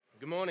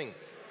Good morning.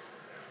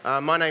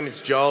 My name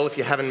is Joel, if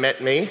you haven't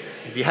met me.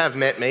 If you have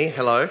met me,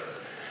 hello.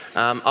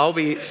 I'll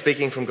be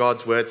speaking from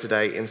God's Word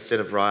today instead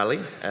of Riley,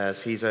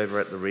 as he's over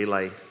at the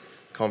Relay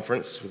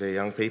Conference with their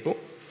young people.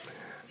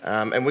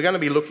 And we're going to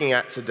be looking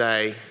at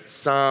today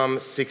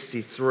Psalm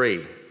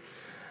 63.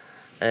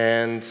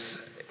 And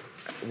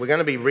we're going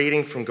to be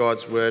reading from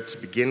God's Word to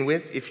begin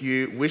with. If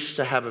you wish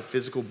to have a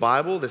physical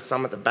Bible, there's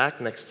some at the back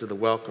next to the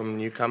Welcome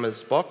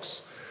Newcomers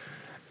box.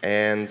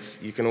 And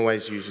you can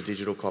always use a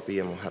digital copy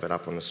and we'll have it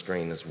up on the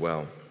screen as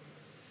well.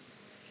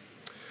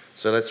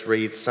 So let's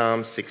read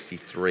Psalm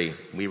 63.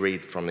 We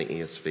read from the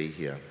ESV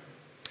here.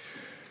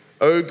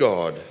 O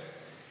God,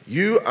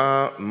 you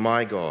are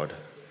my God.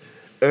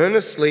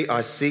 Earnestly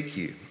I seek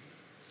you.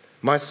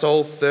 My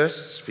soul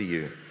thirsts for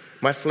you.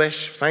 My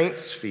flesh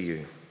faints for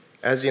you,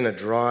 as in a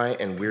dry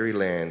and weary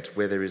land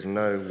where there is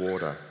no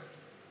water.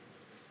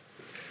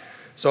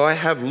 So I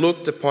have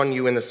looked upon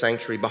you in the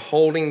sanctuary,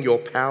 beholding your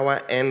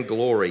power and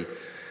glory.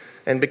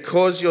 And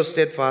because your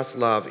steadfast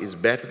love is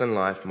better than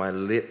life, my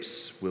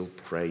lips will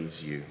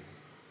praise you.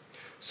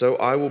 So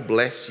I will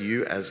bless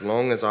you as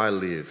long as I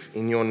live.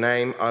 In your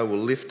name I will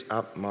lift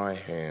up my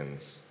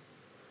hands.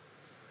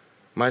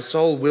 My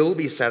soul will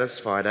be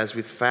satisfied as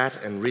with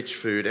fat and rich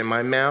food, and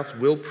my mouth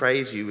will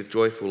praise you with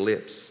joyful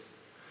lips.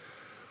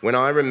 When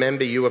I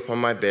remember you upon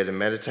my bed and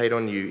meditate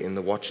on you in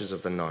the watches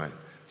of the night,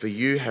 for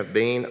you have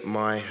been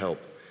my help,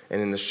 and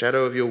in the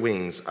shadow of your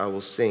wings I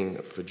will sing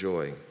for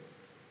joy.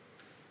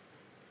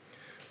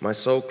 My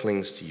soul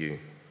clings to you,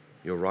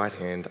 your right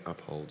hand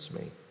upholds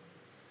me.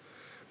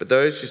 But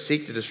those who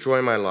seek to destroy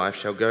my life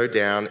shall go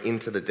down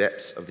into the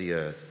depths of the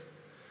earth.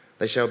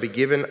 They shall be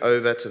given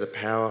over to the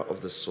power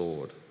of the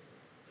sword.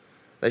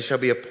 They shall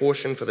be a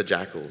portion for the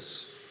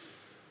jackals,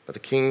 but the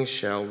king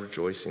shall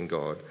rejoice in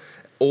God.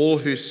 All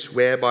who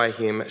swear by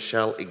him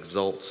shall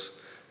exult,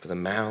 for the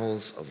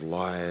mouths of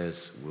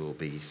liars will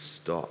be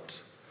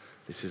stopped.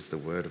 This is the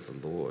word of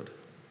the Lord.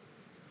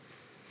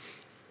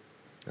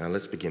 Now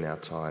let's begin our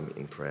time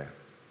in prayer.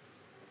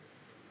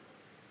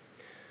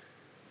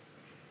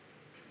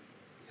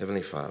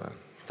 Heavenly Father,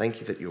 thank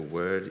you that your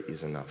word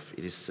is enough.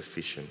 It is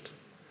sufficient.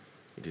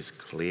 It is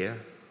clear,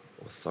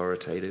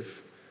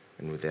 authoritative,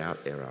 and without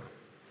error.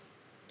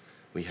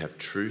 We have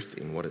truth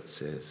in what it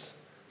says.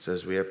 So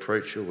as we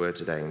approach your word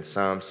today in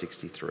Psalm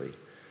 63,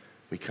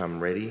 we come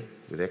ready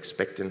with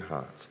expectant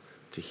hearts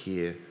to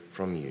hear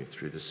from you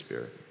through the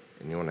Spirit.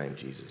 In your name,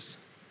 Jesus.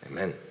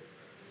 Amen.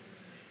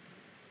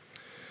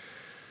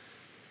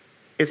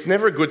 It's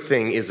never a good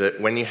thing, is it,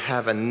 when you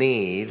have a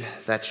need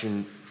that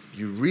you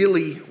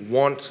really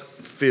want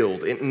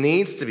filled. It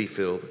needs to be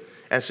filled,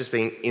 and it's just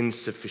being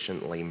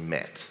insufficiently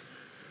met.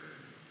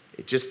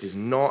 It just is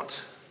not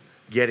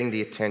getting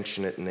the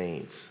attention it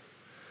needs.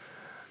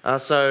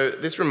 So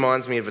this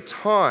reminds me of a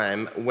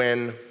time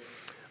when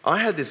I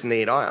had this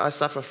need. I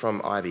suffer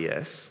from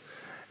IBS,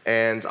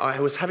 and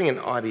I was having an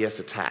IBS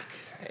attack.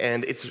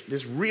 And it's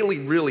this really,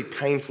 really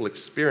painful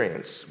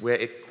experience where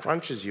it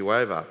crunches you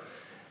over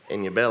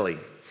in your belly.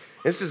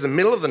 This is the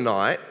middle of the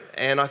night,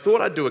 and I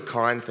thought I'd do a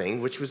kind thing,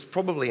 which was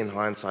probably in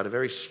hindsight a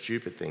very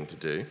stupid thing to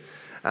do.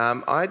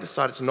 I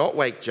decided to not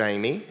wake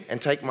Jamie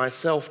and take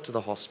myself to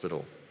the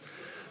hospital.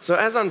 So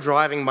as I'm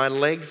driving, my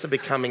legs are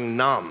becoming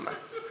numb.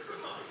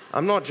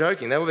 I'm not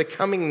joking. They were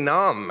becoming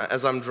numb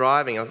as I'm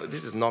driving. I thought,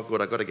 this is not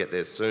good. I've got to get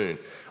there soon.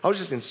 I was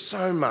just in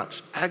so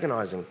much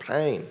agonizing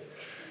pain.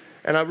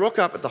 And I rock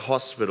up at the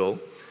hospital,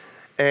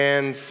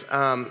 and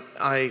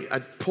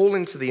I pull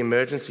into the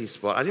emergency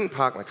spot. I didn't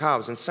park my car. I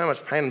was in so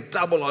much pain. I'm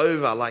double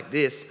over like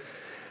this.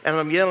 And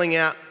I'm yelling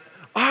out,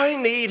 I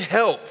need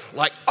help.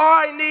 Like,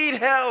 I need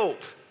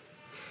help.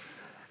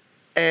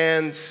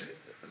 And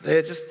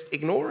they're just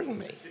ignoring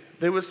me.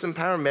 There were some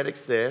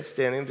paramedics there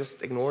standing,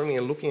 just ignoring me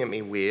and looking at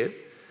me weird.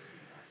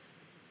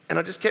 And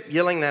I just kept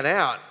yelling that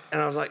out.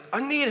 And I was like, I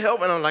need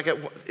help. And I'm like,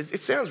 it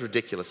sounds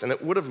ridiculous. And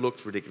it would have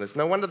looked ridiculous.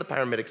 No wonder the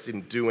paramedics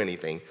didn't do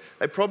anything.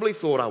 They probably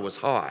thought I was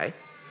high.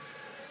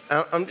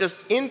 I'm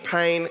just in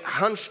pain,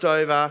 hunched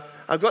over.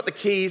 I've got the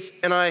keys,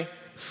 and I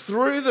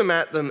threw them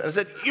at them and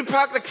said, you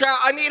park the car.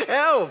 I need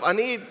help.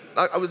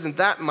 I was in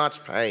that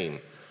much pain,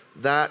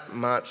 that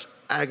much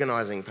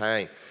agonizing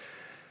pain.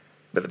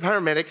 But the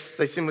paramedics,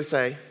 they simply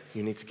say,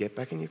 you need to get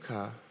back in your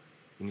car.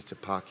 You need to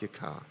park your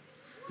car.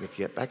 You need to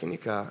get back in your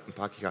car and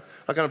park your car.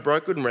 Like on a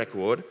broken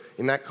record,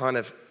 in that kind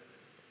of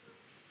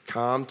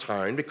calm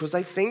tone, because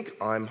they think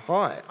I'm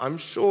high. I'm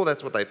sure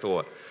that's what they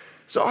thought.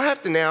 So I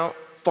have to now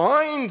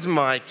find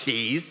my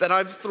keys that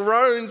I've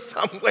thrown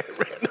somewhere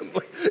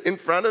randomly in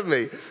front of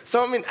me.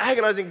 So I'm in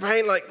agonizing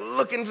pain, like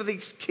looking for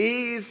these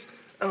keys.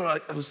 And I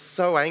was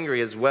so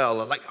angry as well.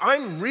 Like,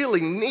 I'm really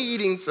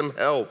needing some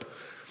help.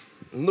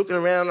 I'm looking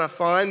around, and I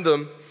find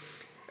them.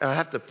 And I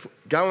have to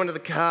go into the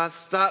car,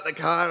 start the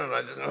car, and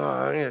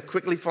I just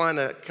quickly find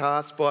a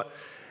car spot.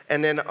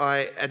 And then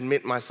I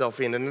admit myself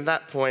in. And at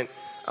that point,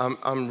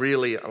 I'm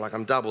really,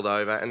 I'm doubled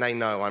over, and they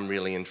know I'm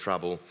really in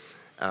trouble.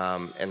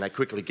 And they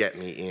quickly get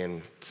me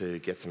in to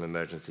get some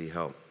emergency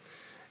help.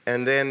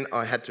 And then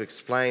I had to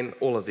explain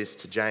all of this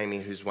to Jamie,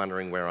 who's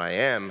wondering where I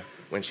am.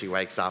 when she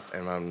wakes up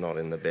and I'm not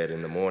in the bed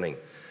in the morning.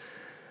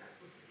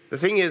 The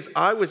thing is,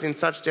 I was in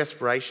such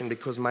desperation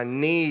because my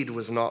need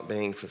was not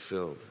being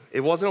fulfilled.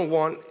 It wasn't a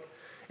want.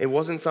 It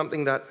wasn't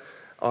something that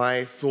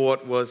I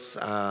thought was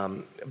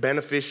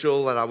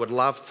beneficial, that I would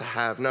love to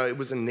have. No, it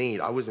was a need.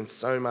 I was in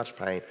so much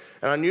pain.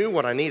 And I knew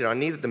what I needed. I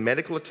needed the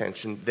medical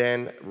attention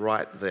then,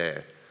 right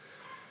there.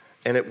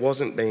 And it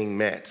wasn't being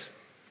met.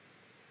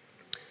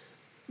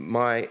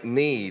 My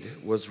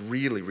need was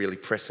really, really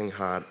pressing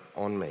hard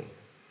on me.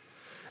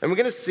 And we're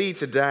going to see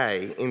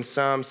today in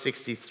Psalm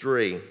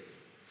 63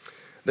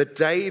 that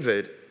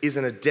David is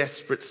in a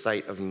desperate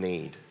state of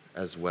need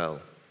as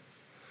well.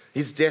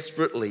 He's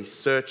desperately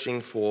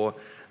searching for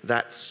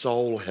that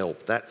soul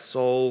help, that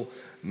soul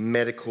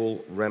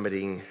medical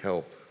remedying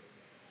help.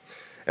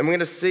 And we're going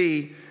to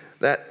see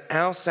that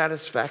our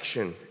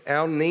satisfaction,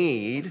 our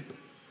need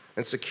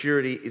and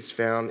security is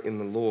found in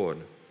the Lord.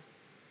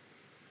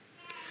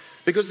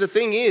 Because the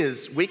thing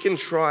is, we can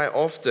try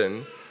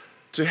often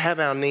to have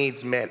our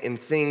needs met in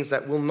things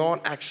that will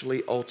not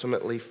actually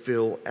ultimately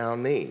fill our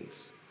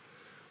needs.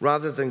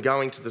 Rather than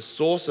going to the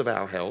source of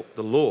our help,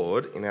 the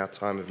Lord, in our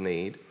time of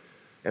need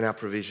and our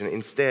provision,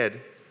 instead,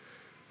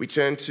 we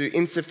turn to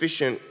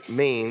insufficient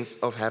means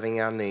of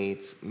having our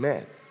needs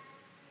met.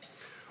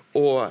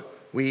 Or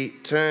we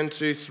turn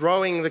to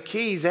throwing the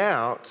keys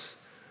out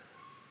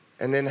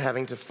and then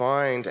having to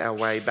find our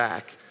way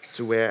back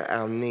to where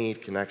our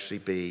need can actually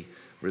be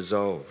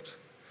resolved.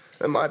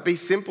 It might be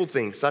simple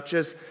things such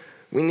as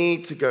we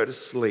need to go to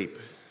sleep,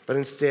 but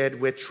instead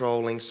we're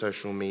trolling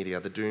social media,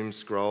 the doom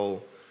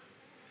scroll,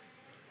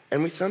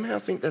 and we somehow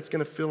think that's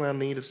going to fill our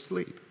need of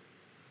sleep.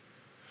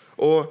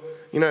 Or,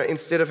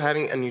 instead of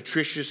having a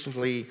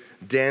nutritiously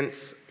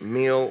dense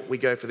meal, we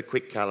go for the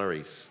quick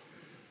calories.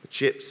 The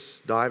chips,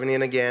 diving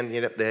in again,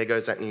 there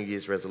goes that New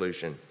Year's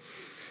resolution.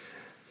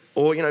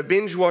 Or,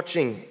 binge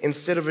watching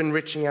instead of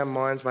enriching our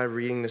minds by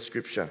reading the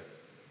scripture.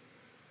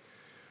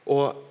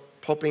 Or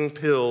popping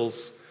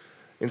pills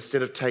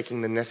instead of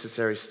taking the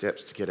necessary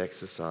steps to get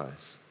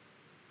exercise.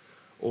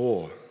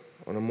 Or,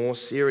 on a more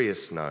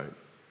serious note,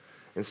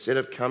 instead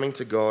of coming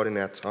to God in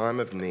our time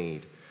of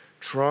need,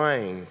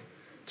 trying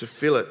to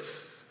fill it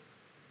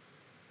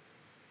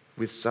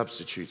with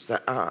substitutes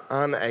that are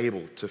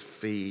unable to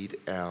feed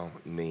our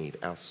need,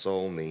 our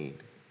soul need.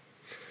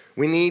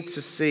 We need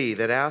to see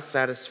that our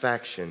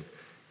satisfaction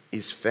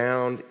is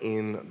found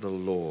in the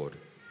Lord.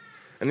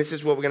 And this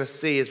is what we're going to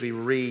see as we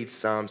read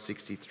Psalm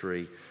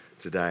 63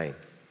 today.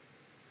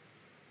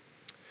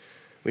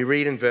 We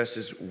read in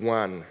verses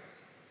 1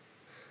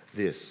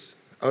 this: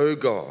 O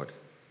God,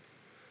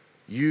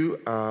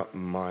 you are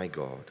my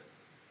God.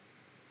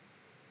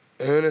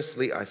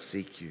 Earnestly I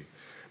seek you.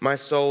 My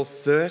soul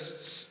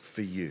thirsts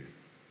for you.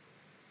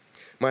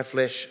 My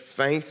flesh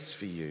faints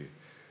for you,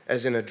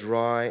 as in a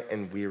dry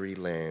and weary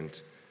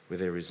land where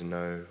there is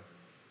no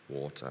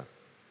water.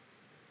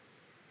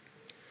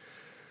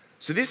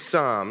 So this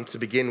psalm, to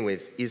begin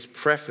with, is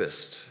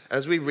prefaced.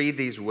 As we read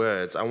these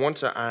words, I want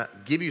to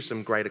give you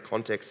some greater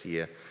context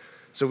here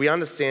so we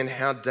understand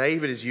how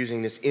David is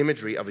using this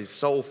imagery of his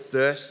soul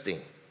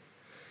thirsting,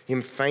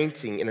 him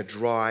fainting in a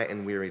dry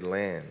and weary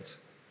land.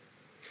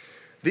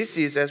 This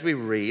is, as we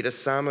read, a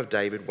psalm of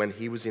David when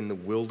he was in the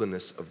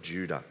wilderness of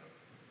Judah.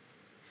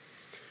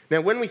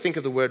 Now, when we think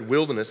of the word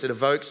wilderness, it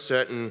evokes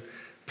certain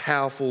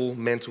powerful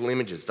mental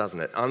images,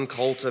 doesn't it?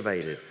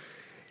 Uncultivated,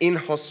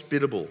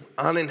 inhospitable,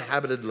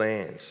 uninhabited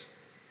land,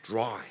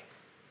 dry,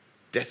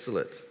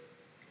 desolate.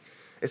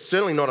 It's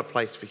certainly not a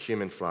place for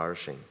human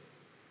flourishing.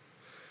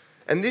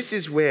 And this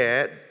is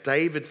where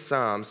David's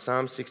psalm,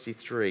 Psalm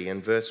 63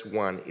 and verse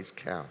 1, is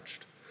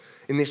couched.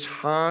 In this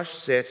harsh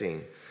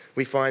setting,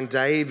 we find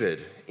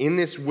David in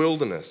this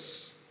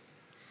wilderness.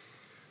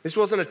 This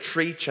wasn't a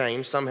tree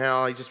change.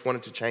 Somehow he just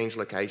wanted to change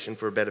location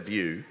for a better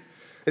view.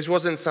 This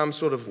wasn't some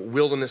sort of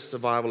wilderness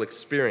survival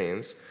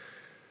experience.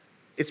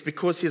 It's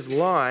because his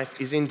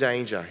life is in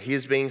danger. He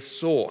is being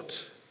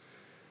sought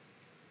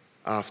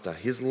after.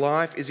 His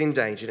life is in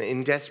danger.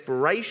 In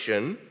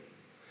desperation,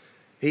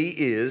 he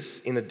is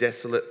in a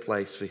desolate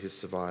place for his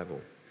survival.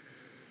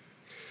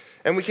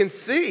 And we can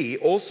see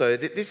also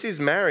that this is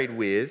married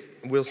with,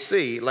 we'll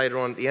see later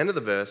on at the end of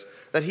the verse,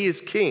 that he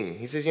is king.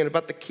 He says,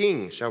 but the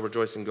king shall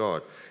rejoice in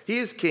God. He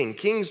is king.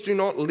 Kings do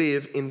not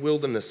live in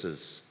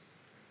wildernesses.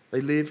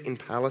 They live in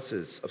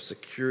palaces of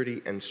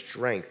security and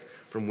strength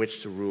from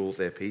which to rule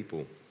their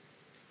people.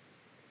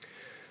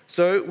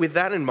 So with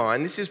that in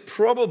mind, this is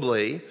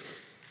probably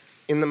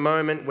in the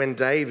moment when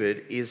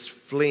David is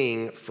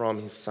fleeing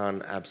from his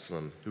son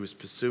Absalom, who is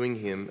pursuing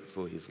him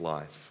for his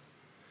life.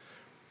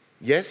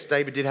 Yes,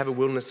 David did have a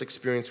wilderness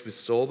experience with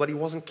Saul, but he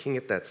wasn't king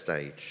at that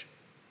stage.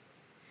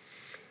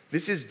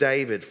 This is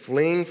David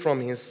fleeing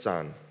from his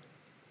son,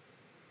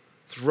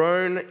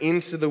 thrown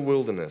into the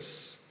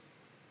wilderness.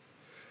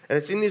 And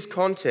it's in this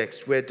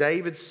context where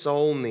David's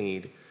soul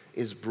need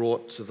is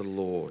brought to the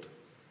Lord.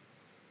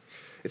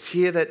 It's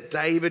here that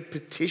David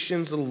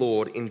petitions the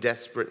Lord in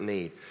desperate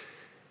need.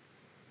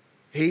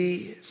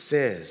 He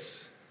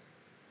says,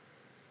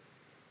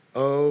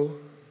 "Oh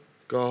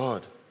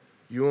God,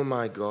 you are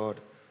my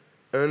God.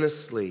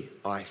 Earnestly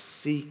I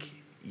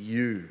seek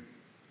you.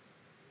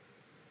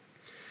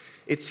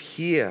 It's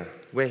here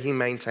where he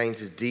maintains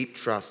his deep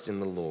trust in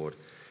the Lord.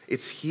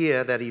 It's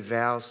here that he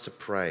vows to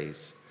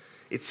praise.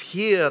 It's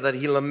here that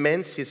he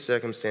laments his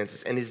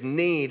circumstances and his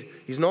need.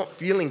 He's not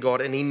feeling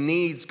God and he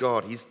needs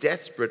God. He's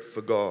desperate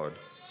for God.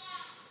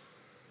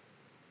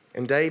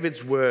 And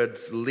David's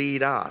words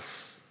lead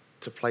us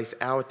to place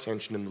our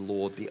attention in the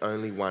Lord, the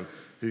only one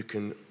who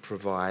can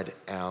provide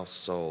our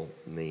soul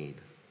need.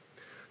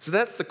 So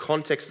that's the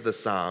context of the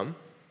psalm.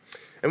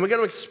 And we're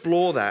going to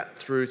explore that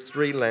through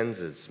three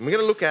lenses. And we're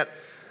going to look at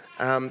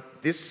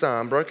this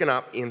psalm broken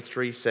up in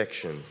three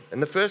sections.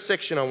 And the first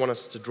section I want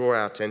us to draw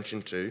our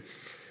attention to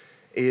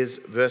is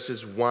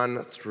verses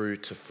 1 through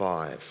to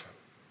 5.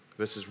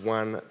 Verses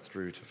 1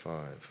 through to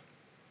 5.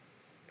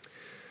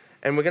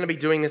 And we're going to be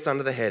doing this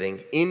under the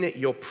heading, In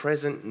Your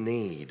Present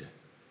Need.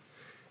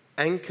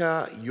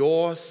 Anchor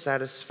your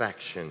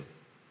satisfaction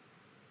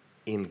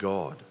in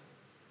God.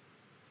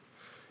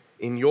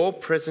 In your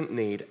present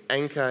need,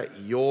 anchor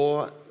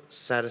your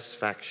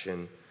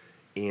satisfaction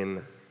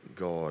in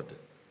God.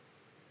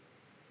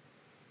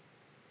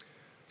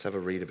 Let's have a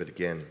read of it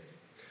again.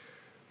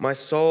 My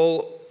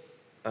soul,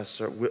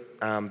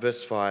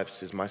 verse 5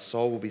 says, my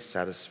soul will be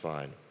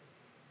satisfied.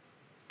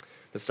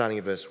 But starting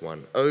at verse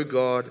 1. O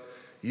God,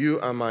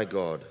 you are my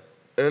God.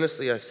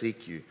 Earnestly I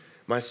seek you.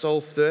 My soul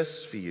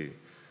thirsts for you.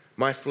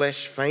 My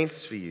flesh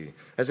faints for you,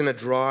 as in a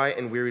dry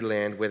and weary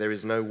land where there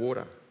is no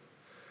water.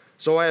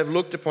 So I have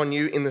looked upon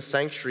you in the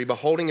sanctuary,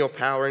 beholding your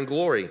power and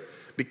glory,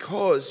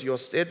 because your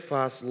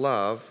steadfast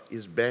love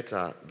is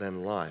better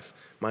than life.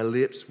 My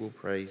lips will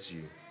praise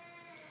you.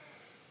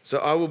 So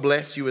I will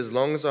bless you as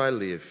long as I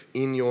live.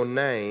 In your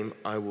name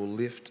I will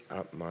lift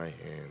up my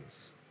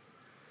hands.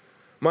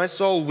 My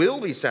soul will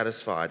be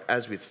satisfied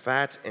as with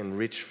fat and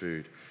rich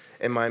food,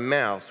 and my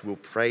mouth will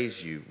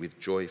praise you with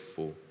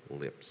joyful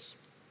lips.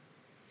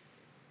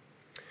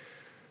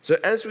 So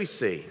as we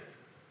see,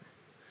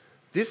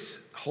 this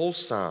whole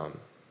psalm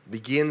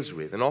begins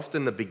with, and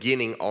often the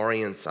beginning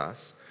orients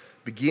us,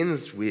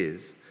 begins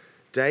with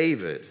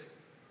David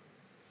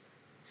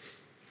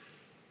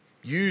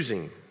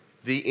using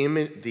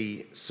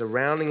the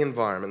surrounding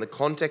environment, the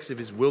context of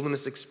his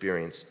wilderness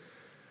experience,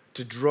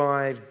 to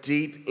drive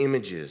deep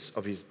images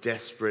of his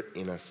desperate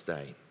inner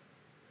state.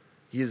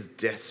 He is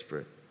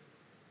desperate.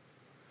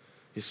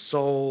 His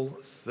soul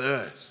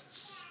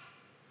thirsts.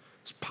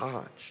 It's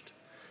parched.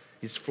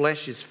 His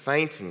flesh is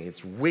fainting.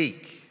 It's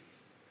weak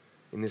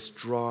in this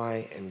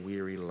dry and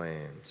weary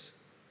land.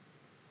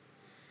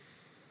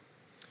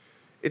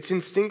 It's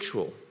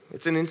instinctual.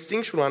 It's an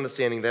instinctual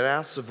understanding that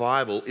our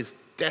survival is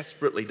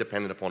desperately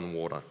dependent upon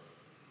water.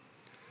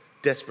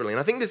 Desperately.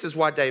 And I think this is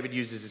why David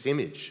uses this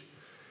image.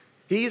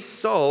 His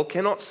soul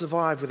cannot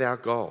survive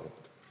without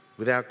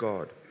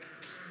God.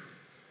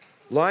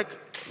 Like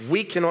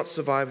we cannot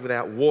survive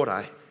without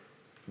water,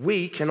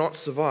 we cannot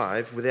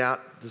survive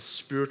without the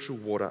spiritual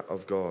water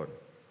of God.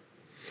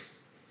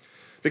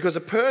 Because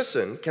a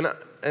person can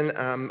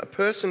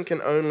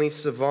only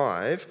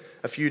survive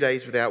a few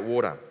days without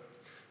water.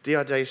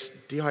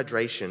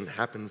 Dehydration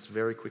happens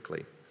very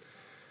quickly,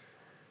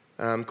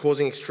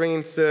 causing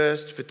extreme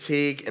thirst,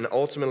 fatigue, and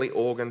ultimately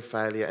organ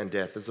failure and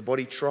death. As the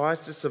body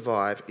tries to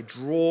survive, it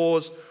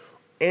draws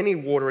any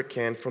water it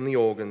can from the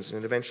organs,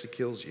 and it eventually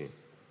kills you.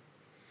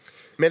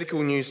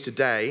 Medical news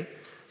today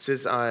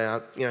says,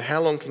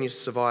 how long can you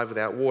survive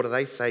without water?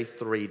 They say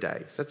 3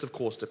 days. That's, of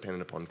course,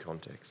 dependent upon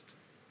context.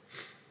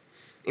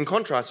 In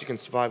contrast, you can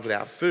survive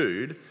without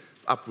food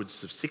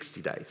upwards of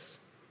 60 days.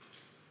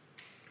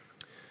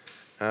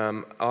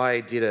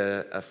 I did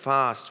a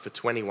fast for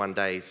 21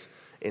 days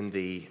in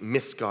the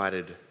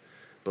misguided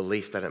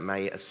belief that it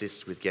may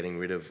assist with getting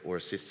rid of or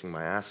assisting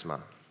my asthma,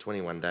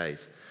 21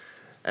 days.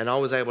 And I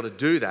was able to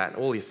do that.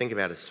 All you think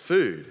about is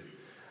food.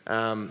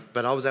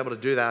 But I was able to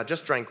do that. I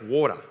just drank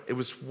water. It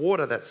was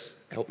water that's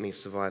helped me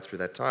survive through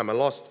that time. I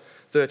lost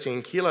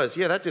 13 kilos.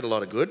 Yeah, that did a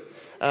lot of good.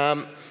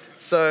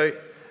 So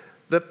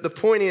the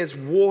point is,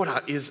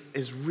 water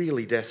is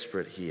really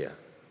desperate here.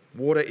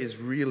 Water is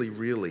really,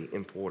 really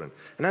important.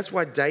 And that's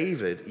why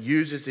David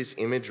uses this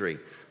imagery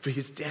for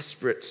his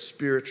desperate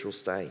spiritual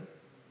state.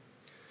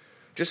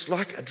 Just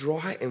like a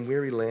dry and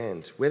weary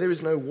land, where there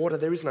is no water,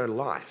 there is no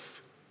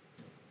life.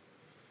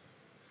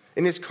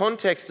 In this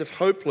context of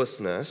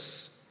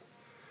hopelessness,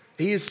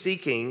 he is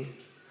seeking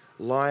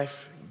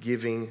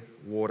life-giving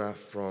water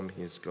from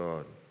his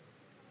God.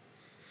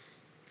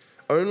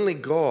 Only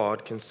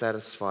God can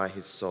satisfy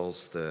his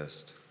soul's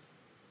thirst.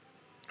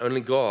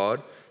 Only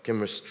God can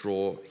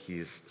restore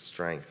his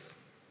strength.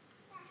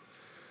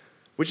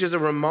 Which is a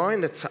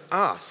reminder to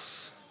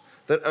us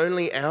that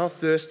only our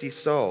thirsty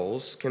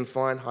souls can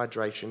find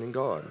hydration in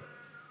God.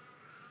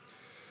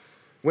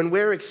 When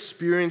we're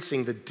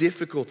experiencing the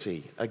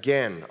difficulty,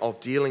 again, of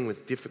dealing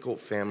with difficult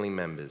family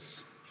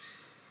members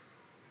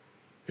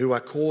who are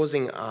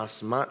causing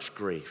us much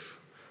grief,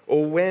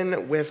 or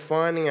when we're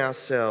finding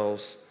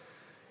ourselves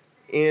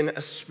in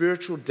a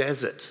spiritual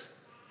desert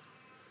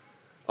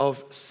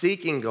of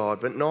seeking God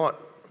but not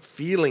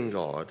feeling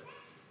God,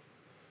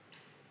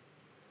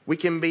 we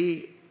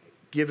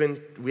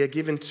are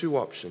given two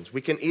options.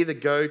 We can either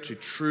go to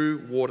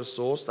true water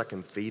source that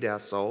can feed our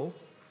soul,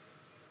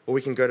 or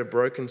we can go to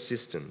broken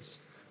cisterns,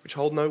 which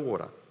hold no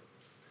water,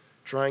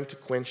 trying to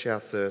quench our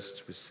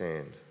thirst with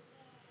sand.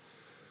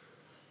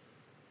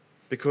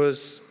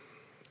 Because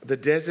the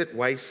desert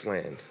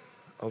wasteland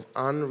of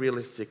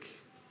unrealistic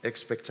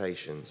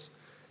expectations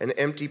and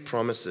empty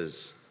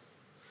promises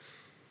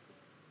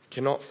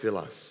cannot fill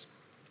us.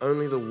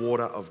 Only the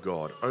water of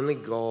God, only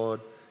God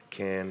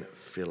can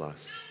fill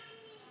us.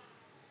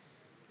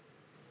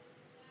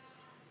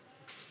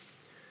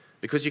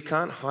 Because you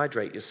can't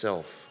hydrate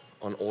yourself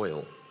on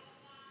oil.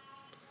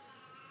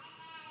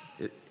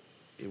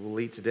 It will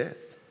lead to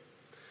death.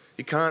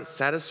 You can't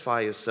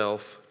satisfy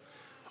yourself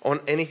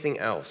on anything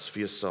else for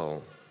your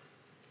soul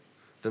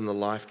than the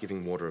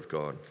life-giving water of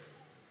God.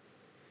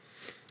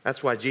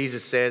 That's why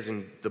Jesus says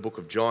in the book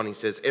of John, he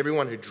says,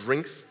 everyone who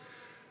drinks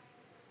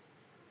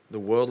the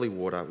worldly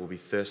water will be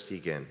thirsty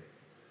again.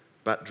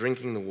 But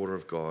drinking the water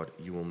of God,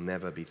 you will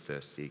never be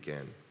thirsty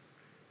again.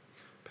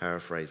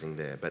 Paraphrasing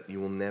there, but you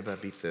will never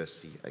be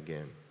thirsty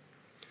again.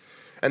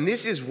 And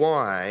this is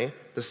why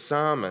the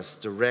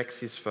psalmist directs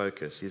his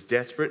focus, his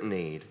desperate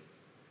need,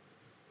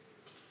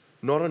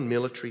 not on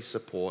military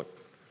support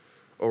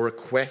or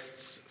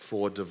requests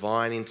for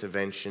divine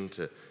intervention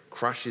to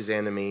crush his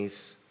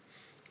enemies.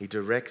 He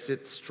directs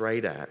it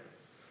straight at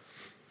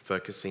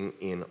focusing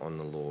in on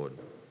the Lord.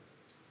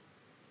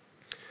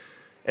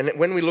 And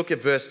when we look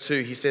at verse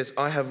 2, he says,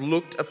 I have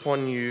looked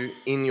upon you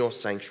in your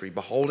sanctuary,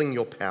 beholding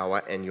your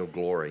power and your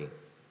glory.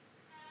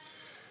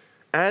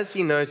 As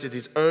he knows that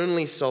his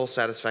only soul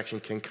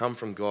satisfaction can come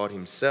from God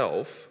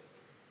himself,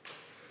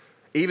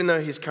 even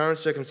though his current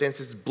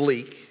circumstances is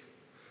bleak,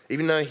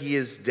 even though he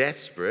is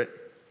desperate,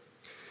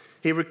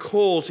 he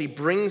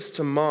brings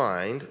to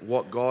mind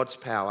what God's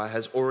power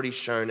has already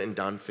shown and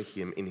done for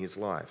him in his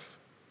life.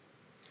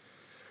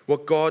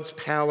 What God's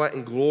power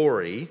and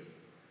glory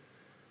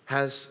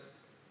has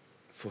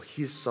for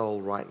his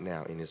soul right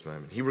now in his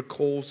moment. He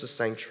recalls the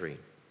sanctuary.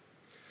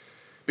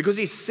 Because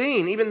he's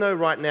seen, even though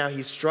right now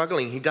he's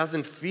struggling, he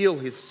doesn't feel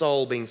his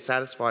soul being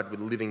satisfied with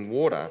living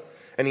water,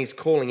 and he's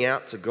calling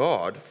out to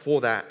God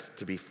for that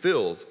to be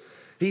filled.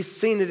 He's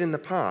seen it in the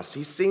past.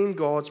 He's seen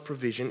God's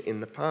provision in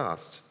the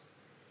past.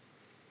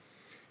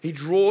 He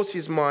draws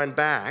his mind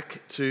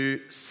back to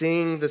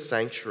seeing the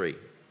sanctuary.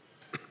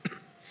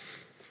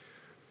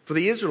 For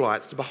the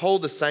Israelites, to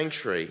behold the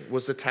sanctuary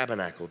was the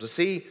tabernacle. To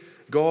see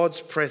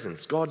God's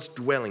presence, God's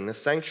dwelling, the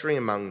sanctuary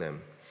among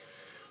them,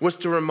 was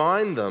to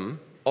remind them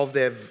of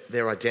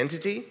their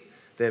identity,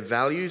 their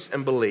values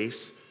and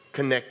beliefs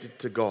connected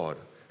to God.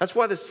 That's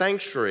why the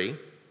sanctuary,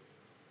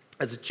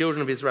 as the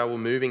children of Israel were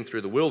moving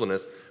through the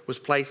wilderness, was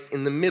placed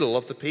in the middle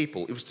of the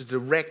people. It was to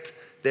direct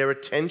their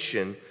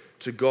attention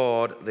to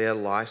God, their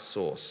life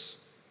source.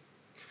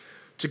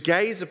 To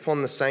gaze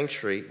upon the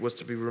sanctuary was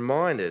to be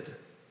reminded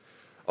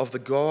of the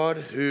God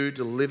who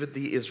delivered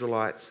the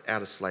Israelites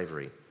out of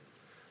slavery.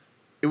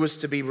 It was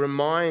to be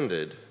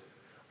reminded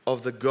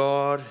of the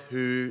God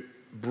who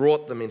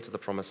brought them into the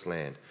promised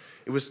land.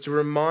 It was to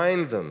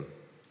remind them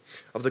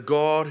of the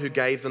God who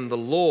gave them the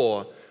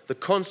law, the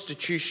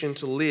constitution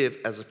to live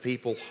as a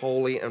people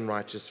holy and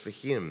righteous for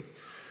him.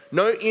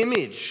 No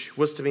image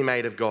was to be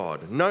made of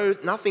God.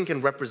 Nothing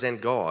can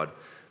represent God.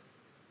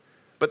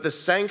 But the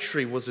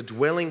sanctuary was a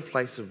dwelling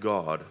place of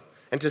God,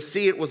 and to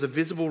see it was a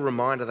visible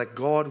reminder that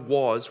God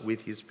was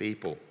with his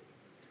people.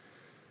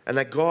 And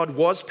that God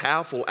was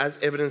powerful as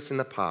evidenced in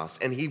the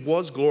past, and he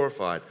was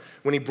glorified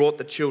when he brought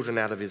the children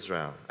out of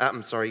Israel.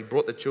 He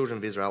brought the children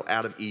of Israel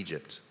out of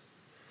Egypt.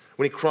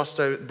 When he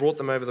brought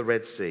them over the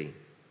Red Sea.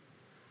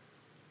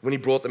 When he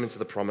brought them into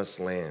the promised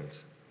land.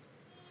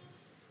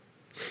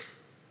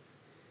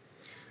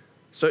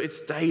 So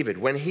it's David,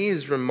 when he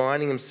is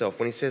reminding himself,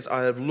 when he says,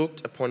 I have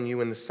looked upon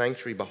you in the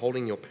sanctuary,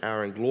 beholding your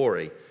power and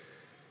glory,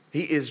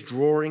 he is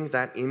drawing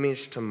that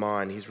image to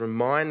mind. He's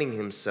reminding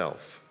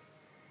himself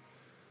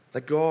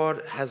that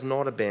God has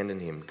not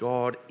abandoned him.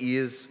 God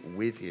is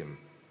with him.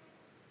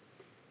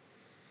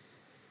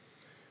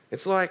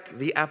 It's like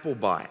the apple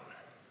bite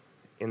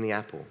in the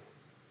apple.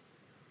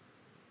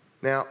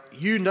 Now,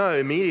 you know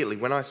immediately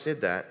when I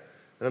said that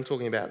I'm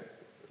talking about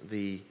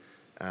the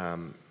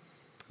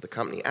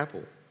company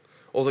Apple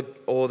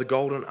or the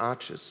Golden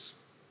Arches,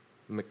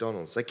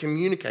 McDonald's. They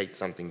communicate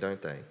something,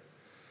 don't they?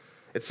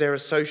 It's their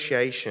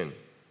association.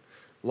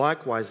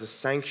 Likewise, the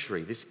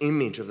sanctuary, this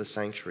image of the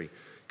sanctuary,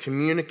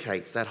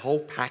 communicates that whole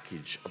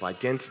package of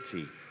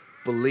identity,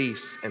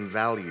 beliefs, and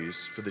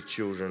values for the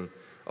children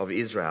of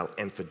Israel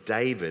and for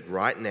David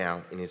right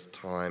now in his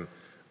time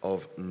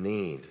of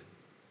need.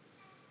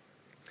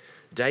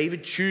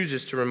 David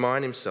chooses to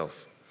remind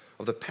himself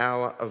of the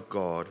power of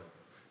God,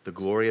 the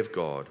glory of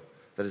God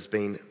that has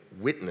been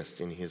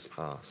witnessed in his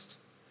past.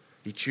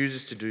 He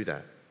chooses to do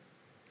that.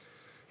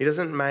 He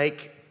doesn't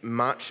make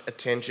much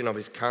attention of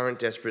his current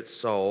desperate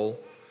soul,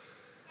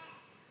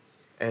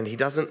 and he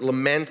doesn't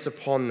lament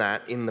upon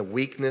that in the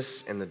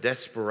weakness and the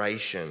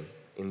desperation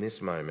in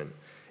this moment.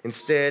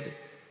 Instead,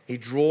 he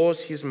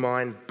draws his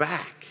mind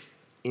back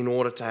in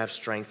order to have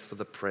strength for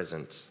the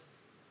present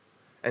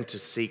and to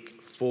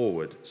seek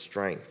forward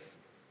strength.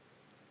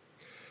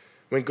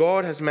 When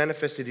God has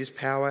manifested his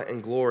power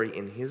and glory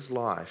in his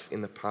life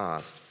in the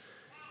past,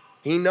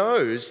 he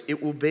knows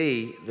it will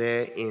be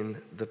there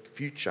in the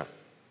future.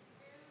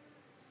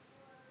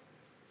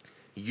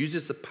 He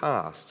uses the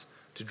past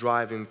to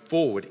drive him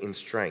forward in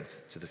strength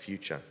to the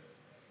future.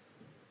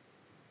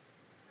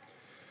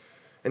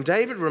 And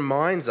David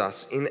reminds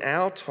us in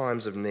our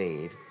times of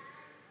need,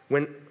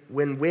 when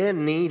we're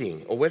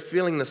needing or we're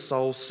feeling the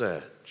soul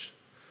search,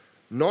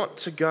 not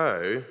to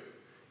go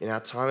in our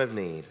time of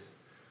need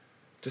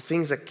to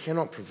things that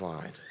cannot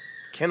provide,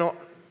 cannot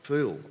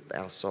fill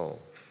our soul,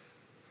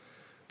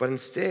 but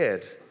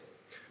instead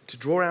to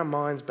draw our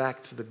minds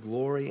back to the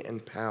glory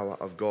and power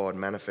of God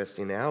manifest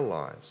in our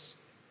lives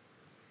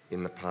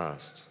in the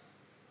past.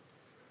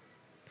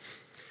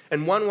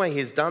 And one way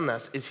he's done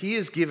this is he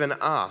has given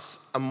us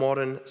a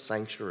modern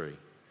sanctuary.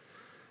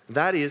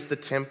 That is the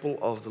temple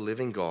of the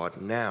living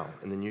God now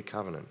in the new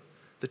covenant,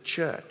 the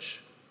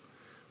church.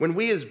 When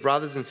we as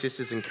brothers and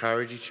sisters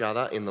encourage each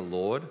other in the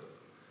Lord,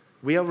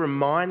 we are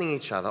reminding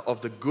each other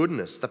of the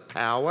goodness, the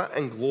power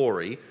and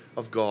glory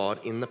of God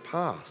in the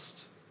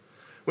past.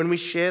 When we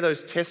share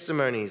those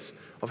testimonies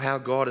of how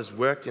God has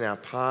worked in our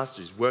past,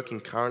 is working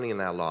currently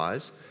in our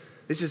lives,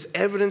 this is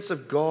evidence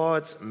of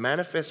God's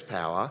manifest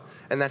power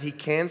and that he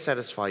can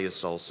satisfy your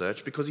soul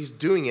search because he's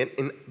doing it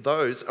in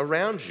those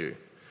around you,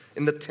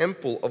 in the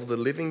temple of the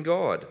living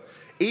God.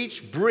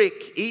 Each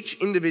brick, each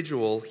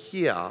individual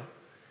here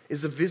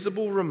is a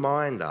visible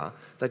reminder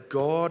that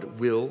God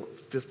will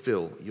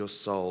fulfill your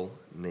soul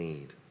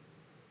need.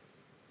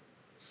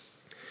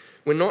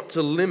 We're not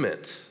to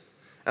limit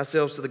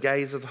ourselves to the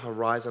gaze of the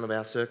horizon of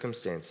our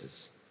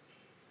circumstances,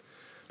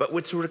 but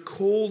we're to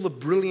recall the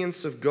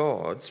brilliance of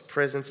God's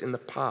presence in the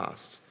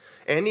past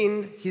and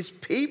in his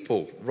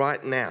people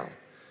right now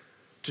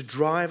to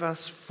drive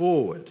us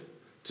forward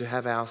to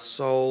have our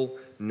soul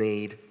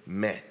need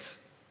met.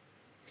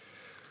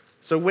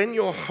 So when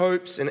your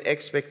hopes and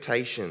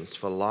expectations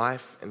for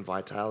life and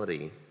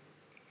vitality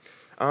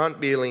aren't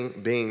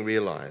being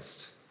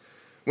realized,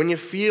 when you're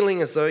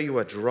feeling as though you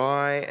are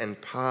dry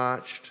and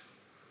parched,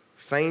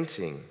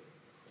 fainting,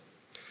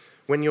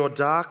 when your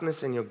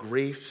darkness and your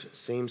grief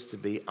seems to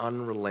be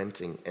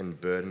unrelenting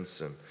and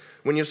burdensome,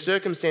 when your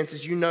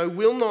circumstances you know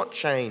will not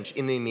change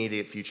in the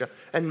immediate future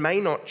and may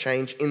not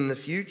change in the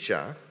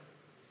future,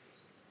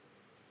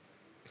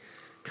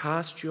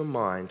 cast your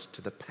mind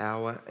to the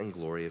power and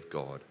glory of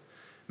God,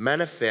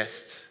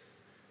 manifest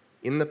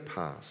in the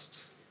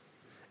past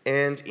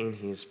and in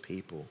his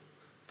people,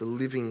 the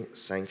living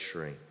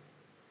sanctuary.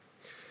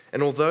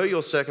 And although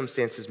your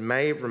circumstances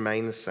may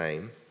remain the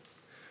same,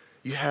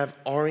 you have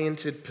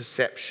oriented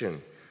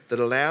perception that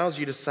allows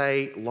you to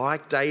say,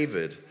 like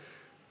David,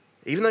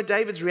 even though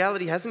David's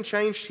reality hasn't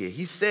changed here,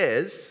 he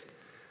says,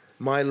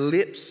 "My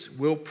lips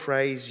will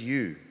praise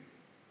you.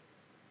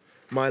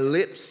 My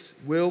lips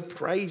will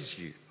praise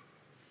you.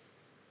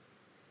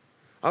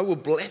 I will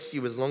bless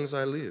you as long as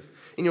I live.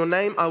 In your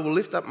name I will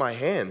lift up my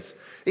hands."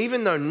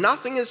 Even though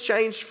nothing has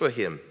changed for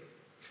him,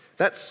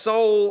 that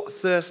soul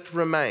thirst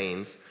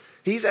remains.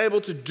 He's able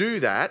to do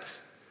that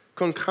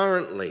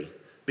concurrently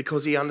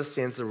because he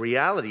understands the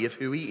reality of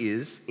who he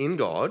is in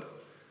God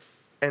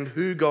and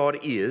who God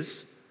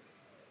is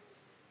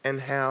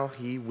and how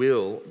he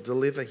will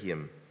deliver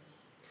him.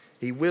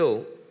 He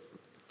will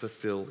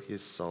fulfill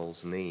his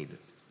soul's need.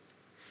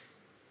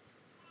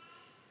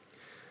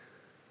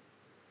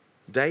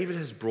 David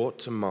has brought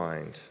to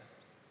mind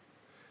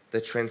the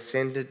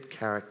transcendent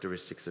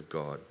characteristics of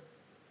God.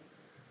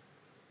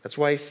 That's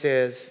why he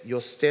says,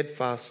 your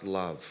steadfast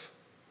love,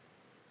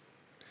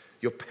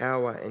 your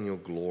power and your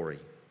glory.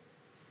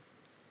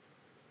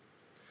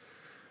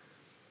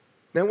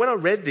 Now, when I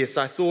read this,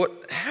 I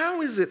thought,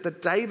 how is it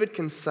that David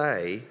can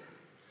say,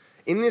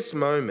 in this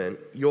moment,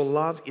 your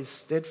love is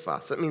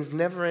steadfast? That means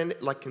never ending,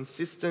 like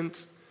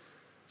consistent,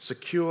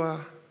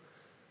 secure.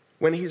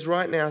 When he's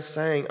right now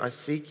saying, I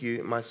seek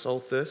you, my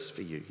soul thirsts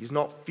for you. He's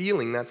not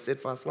feeling that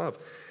steadfast love.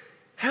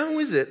 How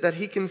is it that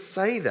he can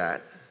say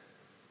that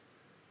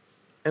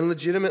and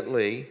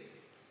legitimately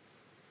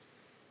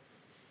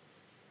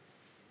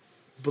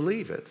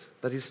believe it,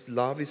 that his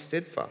love is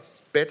steadfast,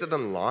 better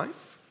than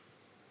life?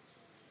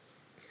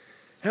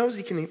 How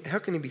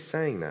can he be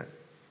saying that?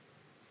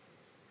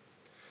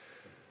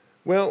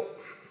 Well,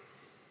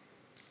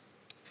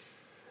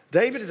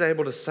 David is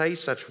able to say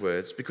such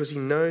words because he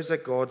knows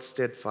that God's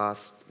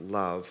steadfast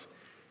love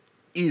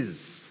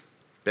is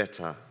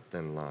better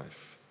than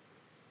life.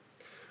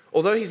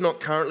 Although he's not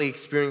currently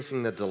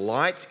experiencing the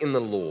delight in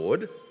the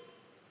Lord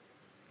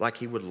like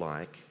he would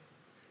like,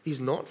 he's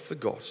not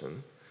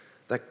forgotten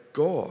that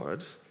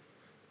God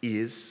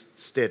is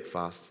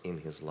steadfast in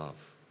his love.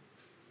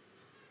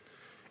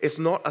 It's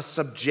not a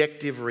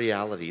subjective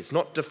reality. It's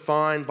not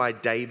defined by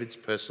David's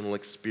personal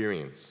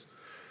experience.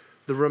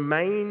 The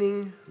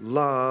remaining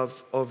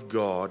love of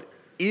God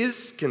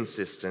is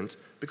consistent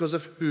because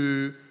of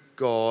who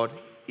God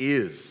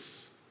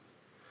is,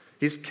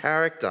 his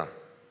character.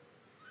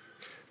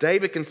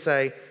 David can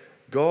say,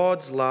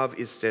 God's love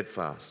is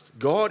steadfast.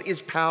 God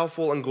is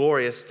powerful and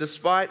glorious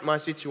despite my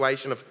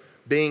situation of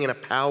being in a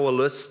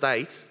powerless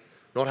state,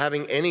 not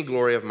having any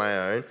glory of my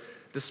own,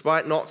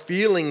 despite not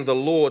feeling the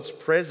Lord's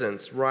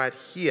presence right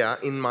here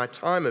in my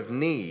time of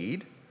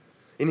need,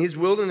 in his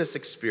wilderness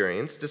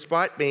experience,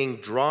 despite being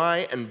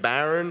dry and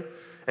barren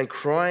and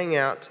crying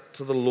out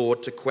to the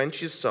Lord to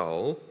quench his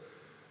soul.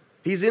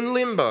 He's in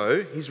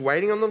limbo. He's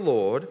waiting on the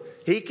Lord.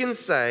 He can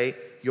say,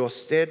 your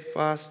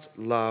steadfast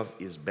love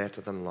is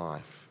better than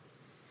life,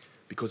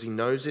 because he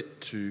knows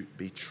it to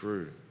be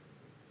true.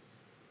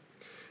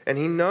 And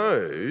he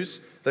knows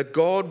that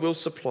God will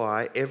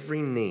supply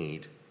every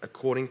need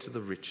according to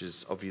the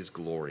riches of his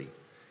glory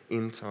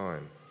in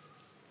time.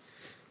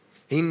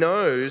 He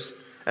knows,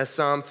 as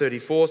Psalm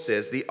 34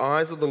 says, the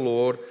eyes of the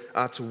Lord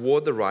are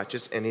toward the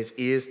righteous and his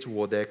ears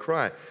toward their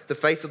cry. The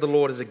face of the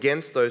Lord is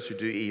against those who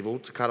do evil,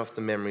 to cut off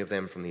the memory of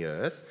them from the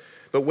earth.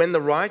 But when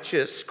the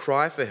righteous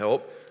cry for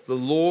help, the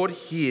Lord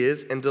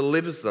hears and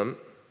delivers them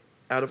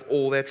out of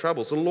all their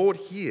troubles. The Lord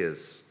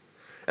hears,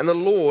 and the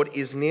Lord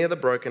is near the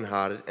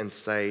brokenhearted and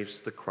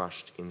saves the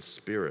crushed in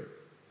spirit.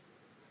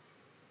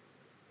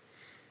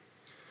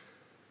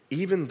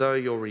 Even though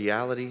your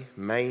reality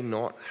may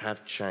not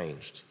have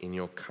changed in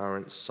your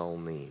current soul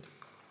need,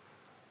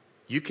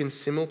 you can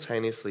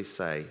simultaneously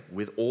say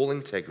with all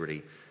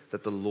integrity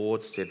that the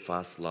Lord's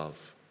steadfast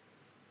love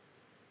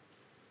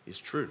is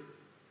true.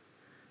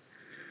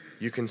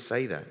 You can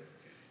say that.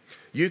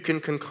 You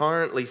can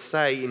concurrently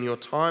say in your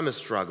time of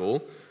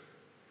struggle,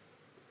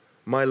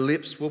 my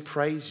lips will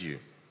praise you.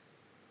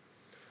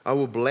 I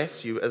will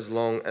bless you as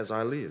long as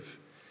I live.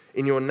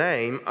 In your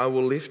name I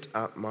will lift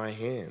up my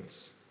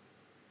hands.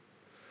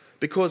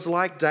 Because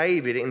like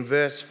David in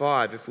verse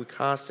 5, if we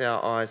cast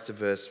our eyes to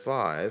verse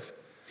 5,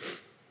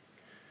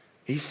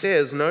 he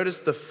says, notice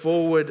the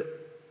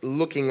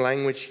forward-looking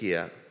language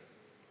here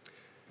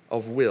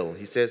of will.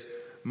 He says,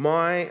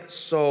 my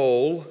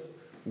soul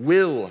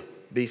will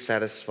be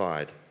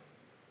satisfied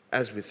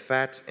as with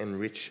fat and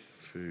rich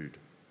food,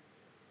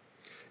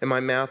 and my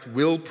mouth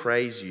will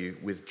praise you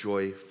with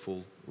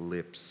joyful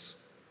lips.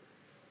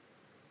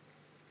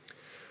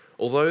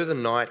 Although the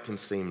night can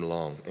seem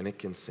long, and it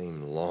can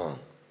seem long,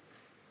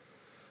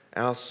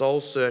 our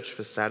soul search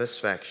for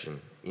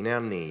satisfaction in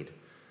our need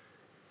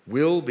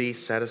will be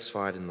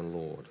satisfied in the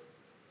Lord.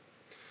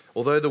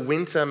 Although the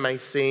winter may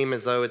seem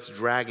as though it's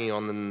dragging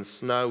on and the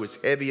snow is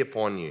heavy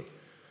upon you,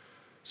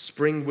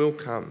 spring will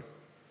come.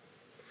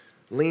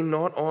 Lean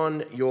not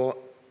on your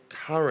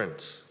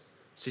current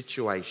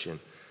situation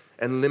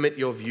and limit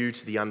your view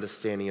to the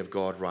understanding of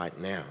God right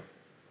now,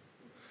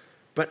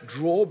 but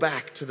draw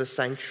back to the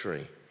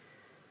sanctuary.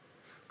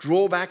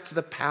 Draw back to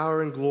the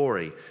power and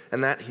glory,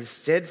 and that his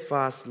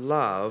steadfast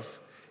love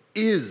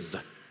is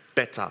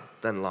better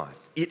than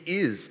life. It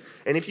is.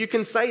 And if you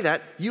can say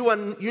that, you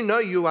know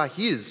you are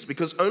his,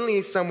 because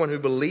only someone who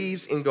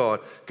believes in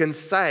God can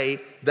say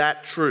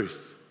that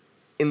truth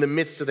in the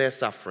midst of their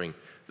suffering,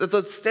 that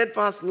the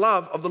steadfast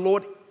love of the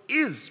Lord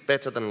is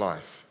better than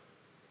life.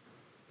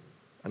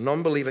 A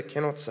non-believer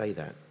cannot say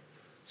that.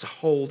 So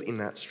hold in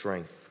that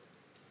strength.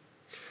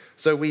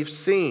 So we've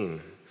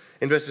seen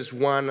in verses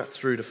 1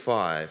 through to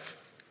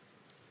 5,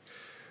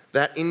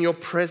 that in your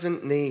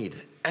present need,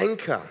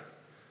 anchor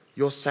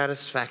your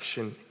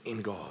satisfaction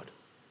in God.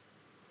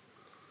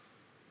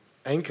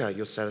 Anchor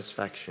your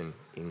satisfaction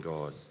in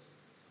God.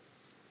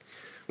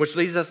 Which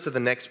leads us to the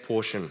next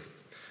portion,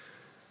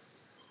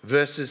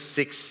 verses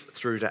 6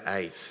 through to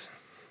 8.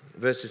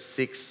 Verses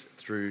 6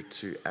 through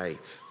to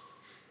 8.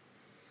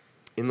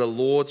 In the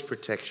Lord's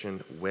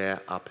protection,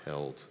 we're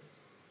upheld.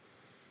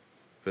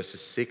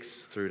 Verses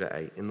 6 through to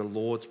 8. In the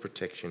Lord's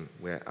protection,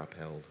 we're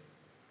upheld.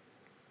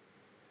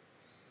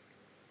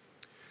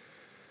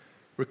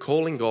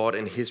 Recalling God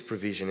and his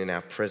provision in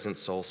our present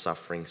soul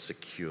suffering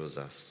secures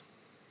us,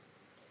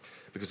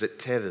 because it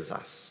tethers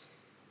us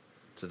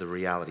to the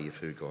reality of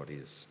who God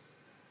is.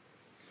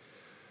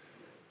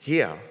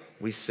 Here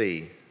we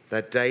see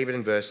that David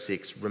in verse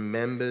 6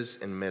 remembers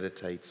and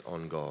meditates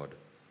on God.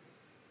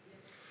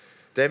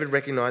 David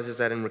recognizes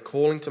that in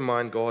recalling to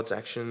mind God's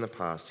action in the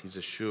past, he's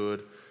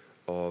assured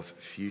of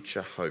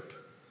future hope.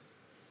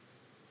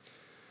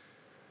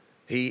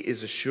 He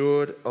is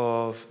assured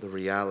of the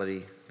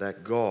reality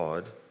that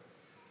God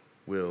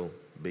will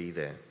be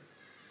there.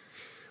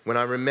 When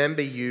I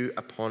remember you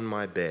upon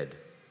my bed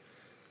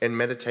and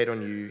meditate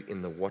on you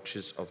in the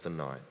watches of the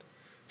night,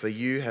 for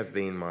you have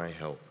been my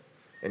help,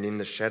 and in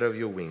the shadow of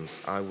your wings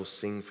I will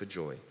sing for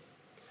joy.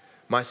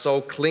 My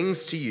soul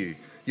clings to you,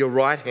 your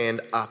right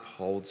hand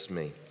upholds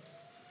me.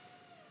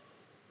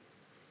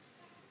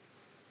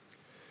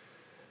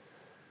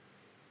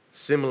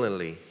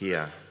 Similarly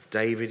here,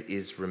 David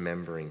is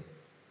remembering.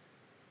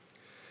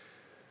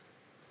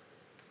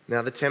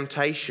 Now, the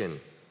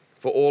temptation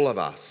for all of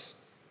us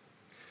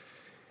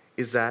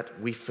is that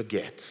we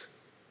forget.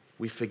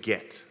 We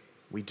forget.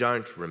 We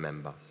don't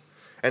remember.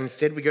 And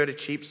instead we go to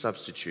cheap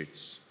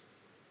substitutes.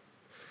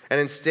 And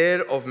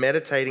instead of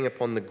meditating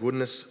upon the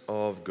goodness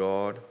of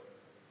God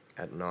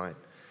at night,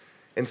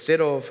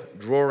 Instead of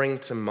drawing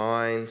to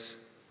mind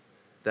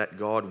that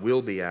God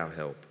will be our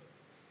help,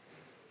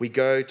 we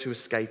go to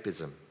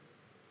escapism,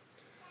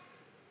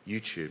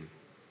 YouTube,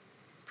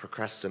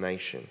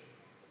 procrastination,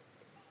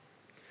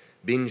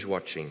 binge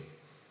watching.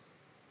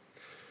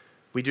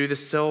 We do the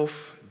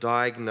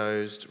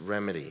self-diagnosed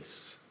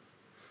remedies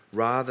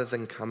rather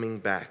than coming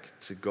back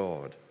to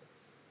God,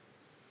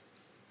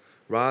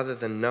 rather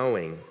than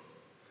knowing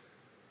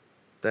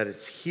that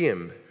it's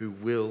Him who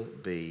will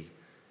be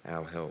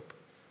our help.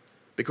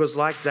 Because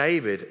like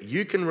David,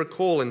 you can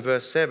recall in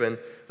verse 7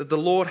 that the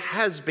Lord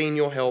has been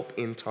your help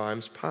in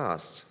times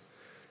past.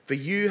 For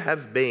you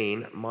have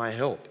been my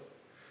help.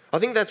 I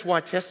think that's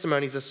why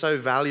testimonies are so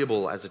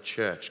valuable as a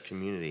church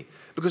community,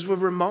 because we're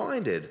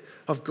reminded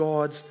of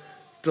God's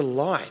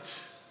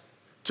delight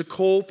to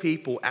call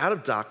people out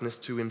of darkness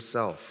to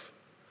Himself.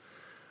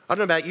 I don't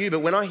know about you,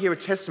 but when I hear a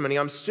testimony,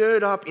 I'm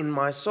stirred up in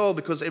my soul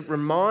because it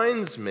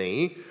reminds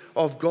me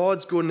of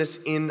God's goodness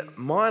in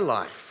my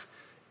life.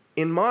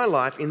 In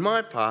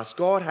my past,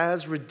 God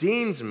has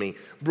redeemed me,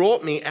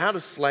 brought me out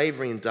of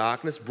slavery and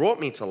darkness, brought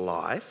me to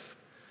life.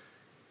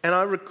 And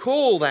I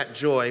recall that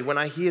joy when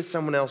I hear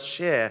someone else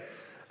share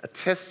a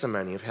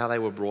testimony of how they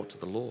were brought to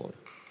the Lord.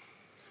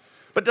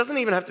 But it doesn't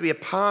even have to be a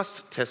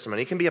past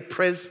testimony. It can be a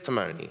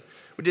pres-testimony.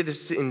 We did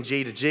this in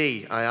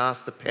G2G. I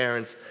asked the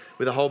parents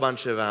with a whole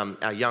bunch of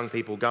our young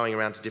people going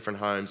around to different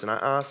homes, and I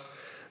asked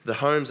the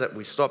homes that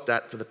we stopped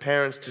at for the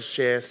parents to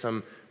share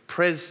some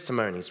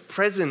pres-testimonies,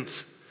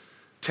 present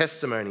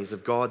testimonies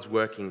of God's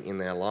working in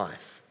their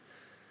life.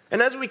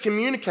 And as we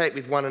communicate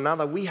with one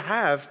another, we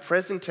have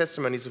present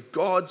testimonies of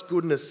God's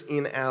goodness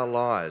in our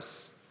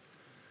lives.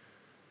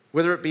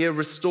 Whether it be a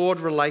restored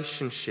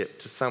relationship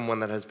to someone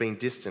that has been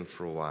distant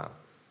for a while,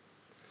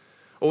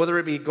 or whether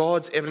it be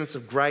God's evidence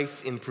of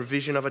grace in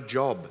provision of a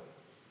job,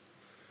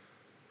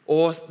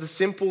 or the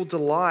simple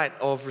delight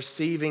of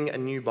receiving a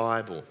new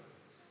Bible.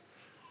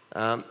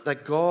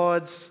 That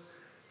God's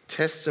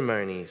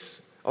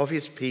testimonies of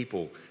His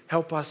people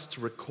help us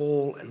to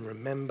recall and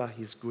remember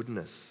His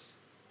goodness.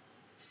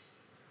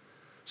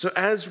 So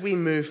as we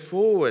move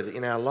forward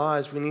in our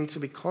lives, we need to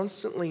be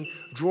constantly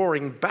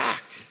drawing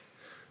back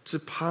to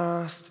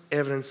past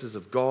evidences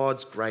of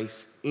God's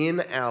grace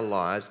in our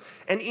lives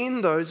and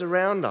in those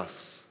around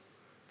us,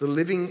 the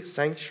living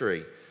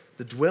sanctuary,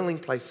 the dwelling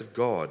place of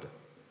God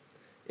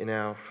in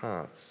our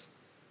hearts.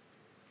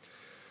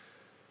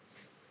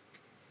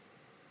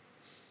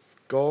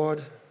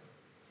 God.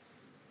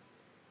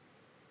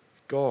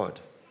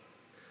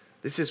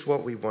 This is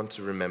what we want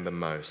to remember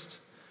most,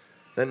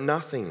 that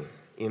nothing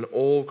in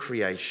all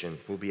creation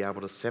will be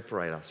able to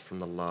separate us from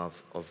the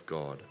love of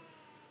God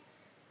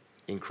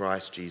in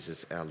Christ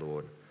Jesus our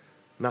Lord.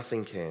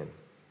 Nothing can.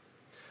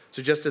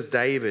 So just as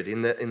David,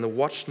 in the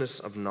watchness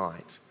of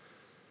night,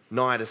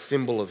 a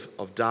symbol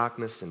of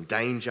darkness and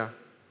danger,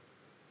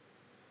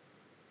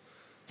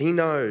 he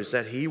knows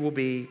that he will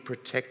be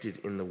protected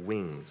in the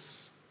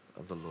wings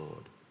of the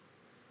Lord.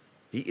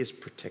 He is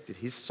protected.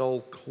 His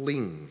soul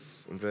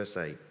clings, in verse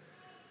 8,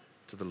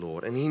 to the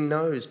Lord. And he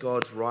knows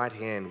God's right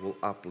hand will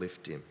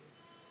uplift him.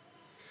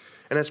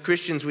 And as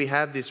Christians, we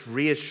have this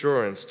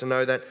reassurance to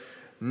know that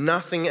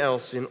nothing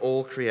else in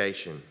all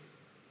creation,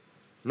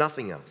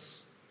 nothing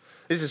else.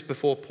 This is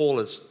before Paul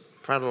has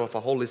prattled off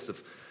a whole list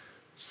of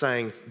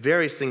saying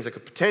various things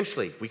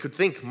that we could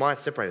think might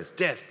separate us.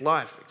 Death,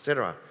 life,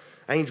 etc.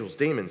 Angels,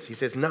 demons. He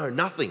says, no,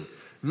 nothing.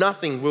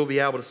 Nothing will be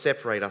able to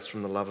separate us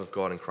from the love of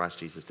God in Christ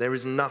Jesus. There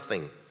is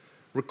nothing.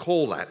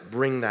 Recall that.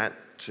 Bring that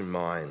to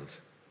mind.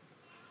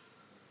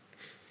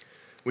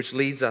 Which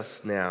leads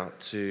us now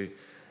to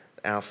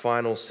our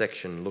final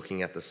section,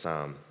 looking at the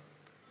psalm.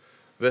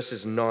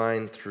 Verses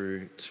 9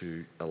 through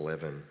to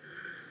 11.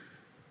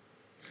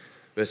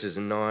 Verses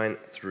 9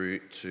 through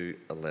to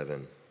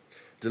 11.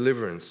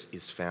 Deliverance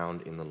is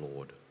found in the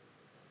Lord.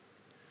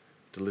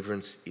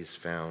 Deliverance is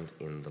found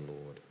in the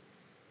Lord.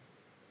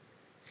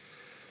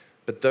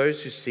 But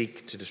those who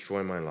seek to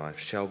destroy my life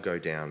shall go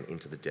down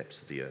into the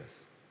depths of the earth.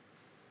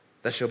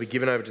 They shall be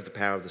given over to the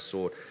power of the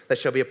sword. They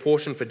shall be a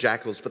portion for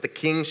jackals, but the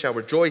king shall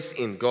rejoice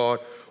in God.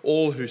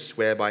 All who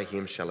swear by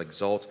him shall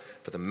exult,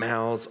 for the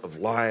mouths of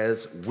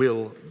liars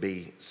will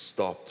be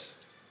stopped.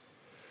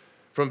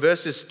 From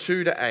verses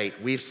 2 to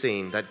 8, we've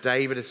seen that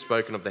David has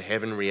spoken of the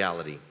heaven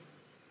reality,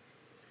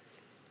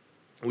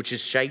 which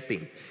is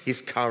shaping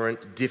his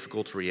current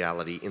difficult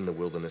reality in the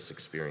wilderness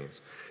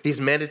experience.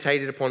 He's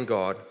meditated upon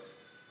God.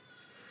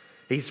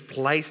 He's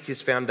placed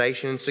his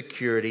foundation in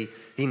security.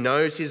 He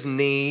knows his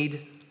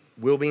need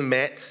will be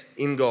met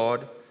in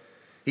God.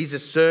 He's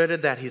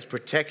asserted that his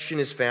protection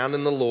is found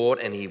in the Lord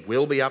and he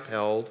will be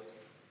upheld.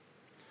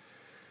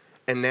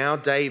 And now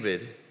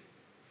David,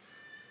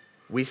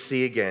 we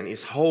see again,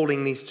 is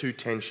holding these two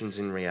tensions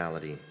in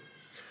reality.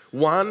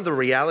 One, the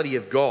reality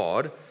of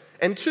God,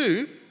 and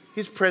two,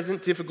 his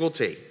present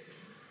difficulty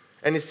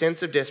and his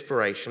sense of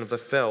desperation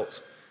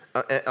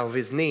of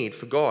his need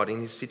for God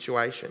in his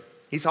situation.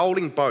 He's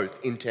holding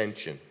both in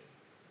tension.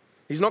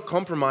 He's not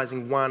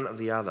compromising one or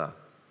the other.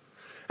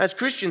 As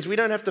Christians, we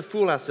don't have to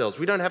fool ourselves.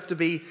 We don't have to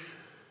be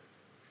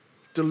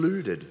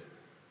deluded.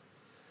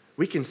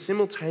 We can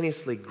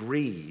simultaneously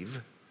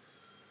grieve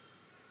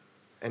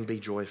and be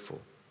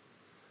joyful.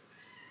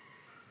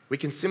 We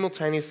can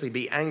simultaneously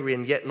be angry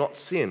and yet not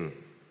sin.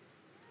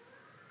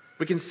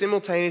 We can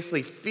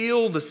simultaneously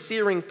feel the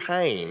searing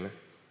pain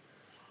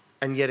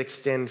and yet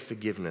extend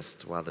forgiveness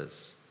to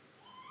others.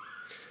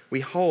 We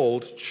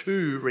hold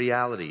two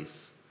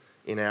realities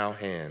in our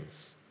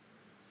hands,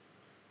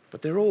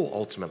 but they're all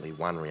ultimately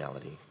one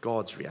reality,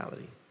 God's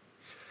reality.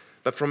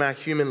 But from our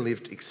human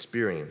lived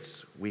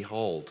experience, we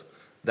hold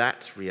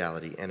that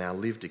reality and our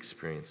lived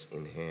experience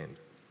in hand.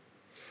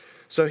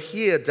 So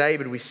here,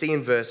 David, we see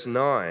in verse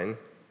 9,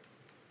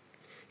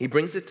 he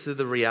brings it to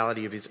the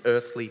reality of his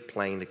earthly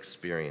plane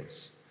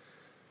experience.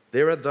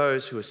 There are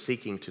those who are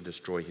seeking to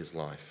destroy his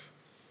life.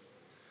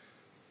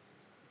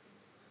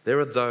 There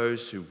are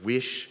those who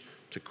wish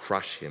to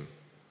crush him.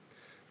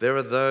 There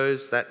are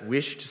those that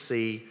wish to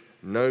see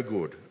no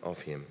good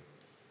of him.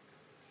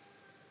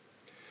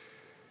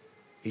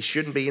 He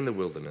shouldn't be in the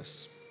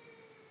wilderness.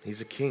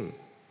 He's a king.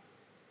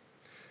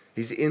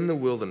 He's in the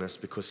wilderness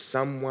because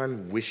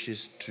someone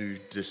wishes to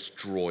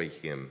destroy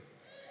him.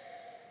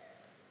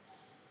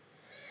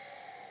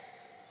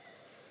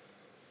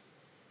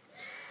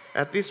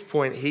 At this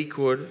point, he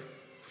could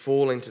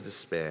fall into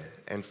despair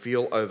and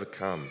feel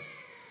overcome.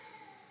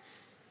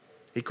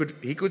 He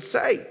could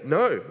say,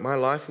 no, my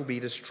life will be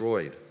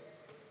destroyed.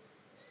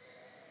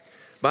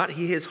 But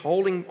he is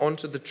holding on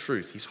to the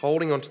truth. He's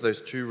holding on to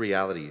those two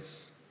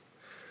realities.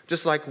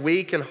 Just like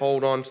we can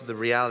hold on to the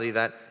reality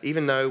that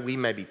even though we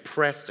may be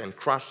pressed and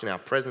crushed in our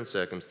present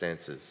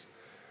circumstances,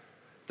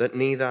 that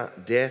neither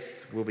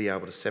death will be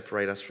able to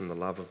separate us from the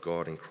love of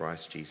God in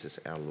Christ Jesus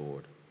our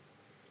Lord.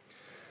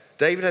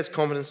 David has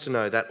confidence to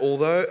know that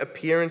although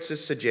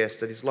appearances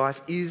suggest that his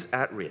life is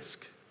at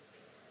risk,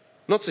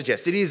 not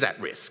suggest, it is at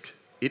risk.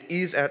 It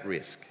is at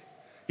risk.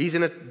 He's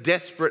in a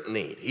desperate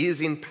need. He is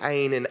in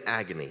pain and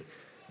agony,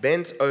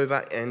 bent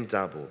over and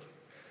doubled.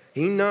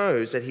 He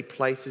knows that he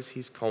places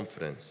his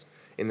confidence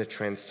in the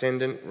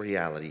transcendent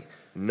reality,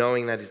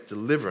 knowing that his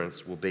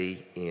deliverance will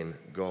be in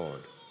God.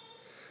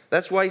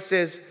 That's why he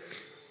says,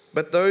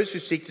 but those who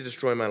seek to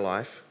destroy my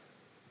life,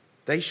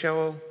 they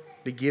shall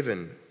be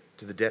given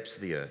to the depths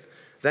of the earth.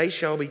 They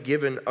shall be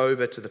given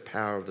over to the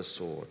power of the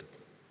sword.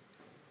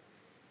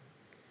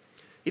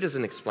 He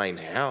doesn't explain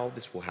how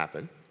this will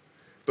happen,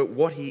 but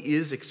what he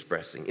is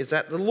expressing is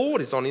that the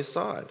Lord is on his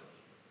side.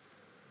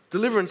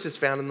 Deliverance is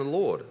found in the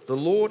Lord. The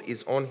Lord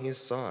is on his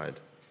side.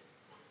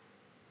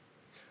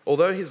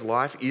 Although his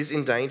life is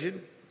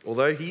endangered,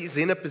 although he is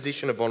in a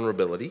position of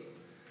vulnerability,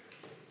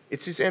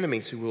 it's his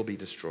enemies who will be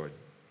destroyed.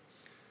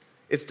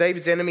 It's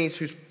David's enemies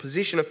whose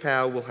position of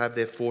power will have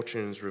their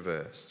fortunes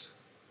reversed.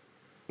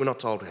 We're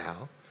not told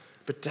how,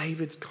 but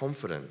David's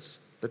confidence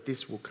that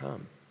this will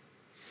come.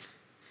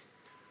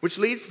 Which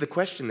leads to the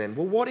question then,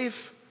 well, what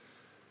if,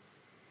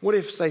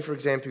 say, for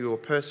example, you're a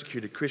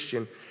persecuted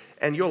Christian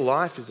and your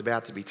life is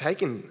about to be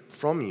taken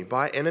from you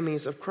by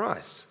enemies of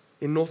Christ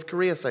in North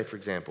Korea, say, for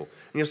example,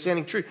 and you're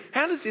standing true.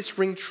 How does this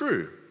ring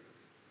true?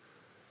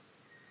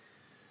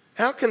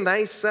 How can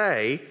they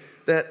say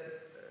that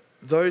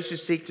those who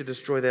seek to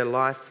destroy their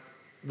life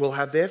will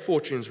have their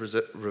fortunes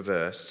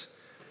reversed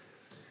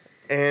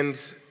and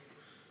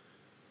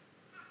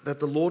that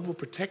the Lord will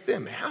protect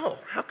them? How?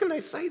 How can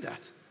they say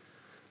that?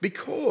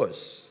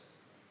 Because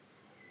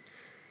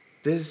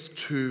there's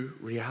two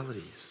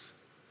realities.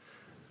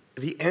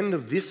 The end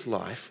of this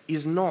life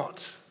is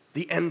not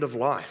the end of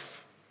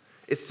life.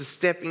 It's the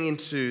stepping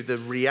into the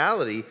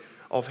reality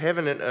of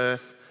heaven and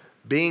earth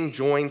being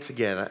joined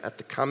together at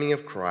the coming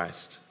of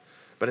Christ,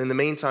 but in the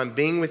meantime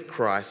being with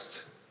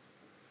Christ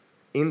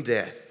in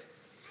death,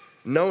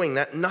 knowing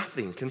that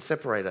nothing can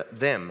separate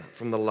them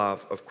from the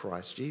love of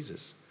Christ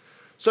Jesus.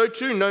 So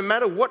too, no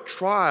matter what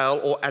trial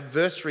or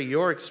adversary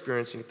you're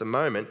experiencing at the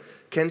moment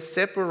can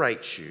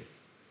separate you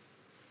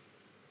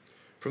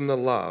from the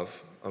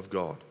love of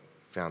God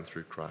found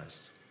through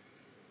Christ.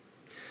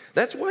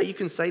 That's why you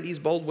can say these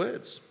bold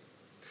words.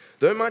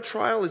 Though my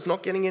trial is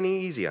not getting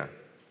any easier,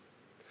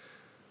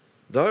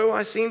 though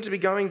I seem to be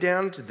going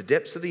down to the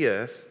depths of the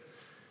earth,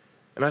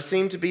 and I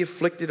seem to be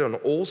afflicted on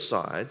all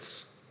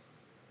sides,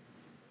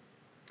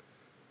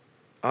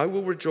 I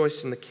will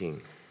rejoice in the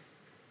King,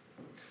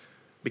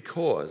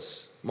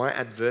 because my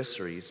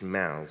adversaries'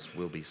 mouths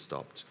will be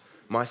stopped.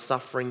 My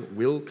suffering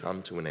will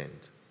come to an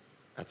end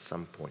at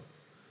some point.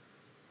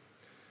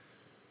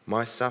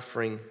 My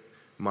suffering,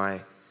 my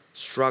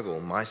struggle,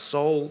 my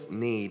soul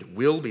need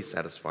will be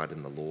satisfied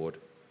in the Lord,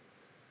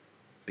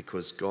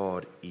 because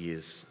God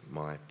is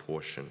my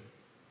portion.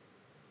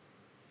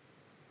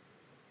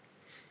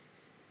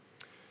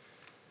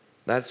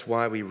 That's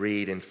why we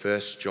read in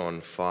 1 John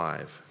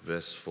 5,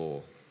 verse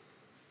 4,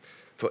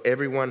 for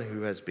everyone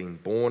who has been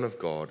born of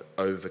God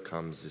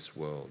overcomes this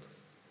world.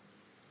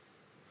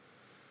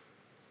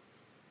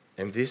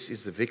 And this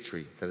is the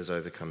victory that has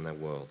overcome that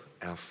world,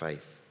 our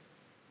faith.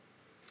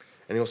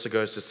 And he also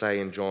goes to say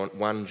in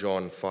 1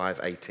 John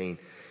 5:18,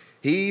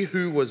 he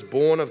who was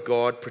born of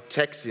God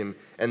protects him,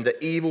 and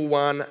the evil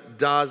one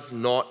does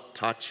not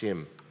touch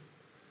him.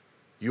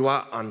 You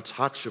are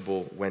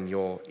untouchable when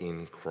you're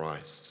in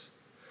Christ.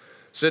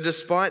 So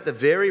despite the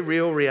very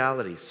real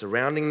reality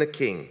surrounding the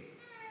King,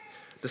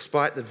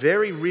 despite the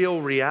very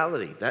real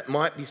reality that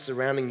might be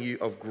surrounding you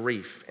of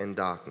grief and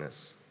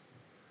darkness,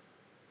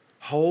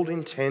 hold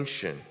in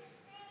tension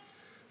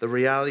the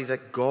reality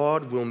that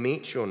God will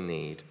meet your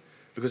need,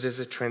 because there's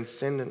a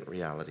transcendent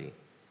reality.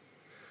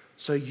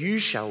 So you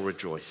shall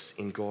rejoice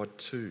in God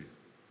too.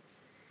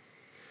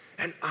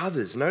 And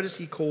others, notice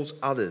he calls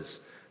others,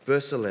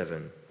 verse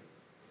 11.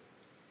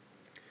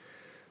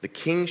 The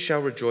king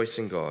shall rejoice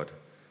in God,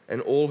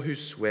 and all who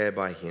swear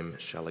by him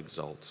shall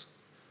exult.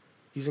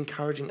 He's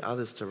encouraging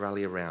others to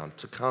rally around,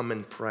 to come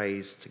and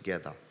praise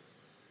together.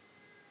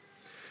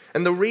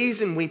 And the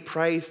reason we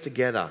praise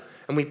together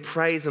and we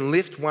praise and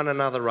lift one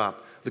another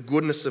up, the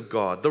goodness of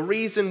God, the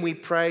reason we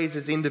praise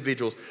as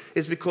individuals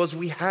is because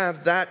we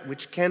have that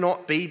which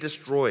cannot be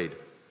destroyed.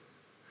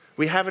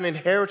 We have an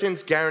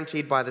inheritance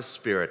guaranteed by the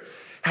Spirit.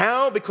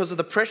 How? Because of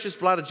the precious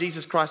blood of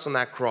Jesus Christ on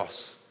that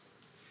cross.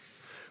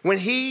 When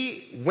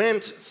he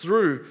went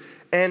through,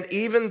 and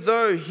even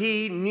though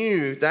he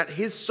knew that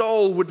his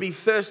soul would be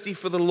thirsty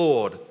for the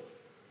Lord,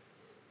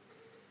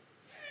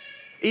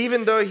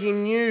 even though he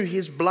knew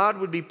his blood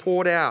would be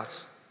poured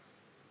out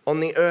on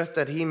the earth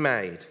that he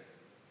made,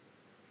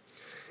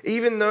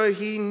 even though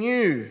he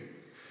knew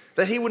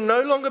that he would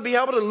no longer be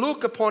able to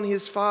look upon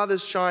his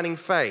Father's shining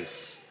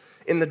face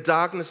in the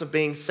darkness of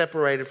being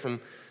separated from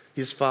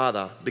his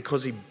Father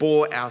because he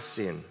bore our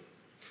sin,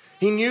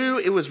 he knew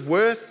it was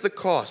worth the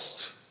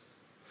cost,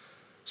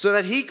 so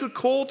that he could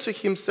call to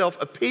himself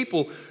a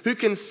people who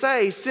can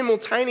say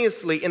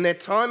simultaneously in their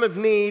time of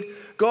need,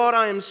 God,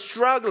 I am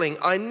struggling,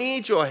 I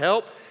need your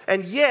help,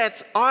 and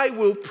yet I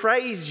will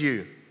praise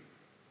you.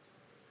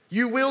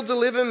 You will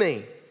deliver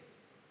me.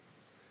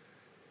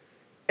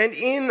 And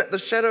in the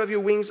shadow of your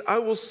wings, I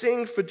will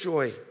sing for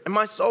joy, and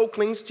my soul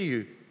clings to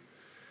you.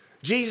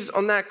 Jesus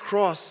on that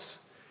cross,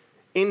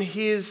 in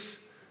his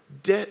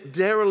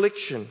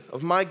dereliction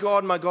of my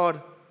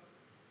God,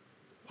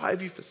 why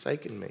have you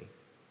forsaken me?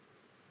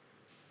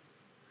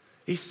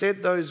 He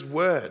said those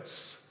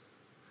words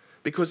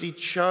because he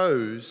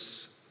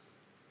chose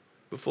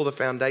before the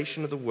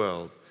foundation of the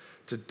world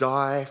to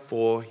die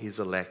for his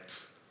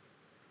elect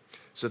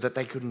so that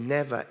they could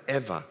never,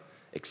 ever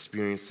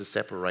experience the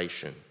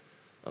separation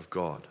of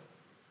God.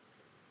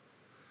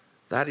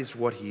 That is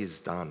what he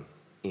has done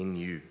in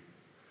you.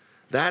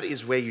 That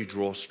is where you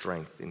draw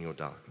strength in your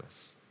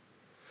darkness.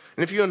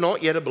 And if you are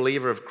not yet a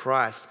believer of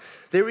Christ,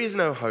 there is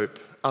no hope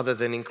other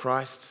than in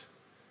Christ.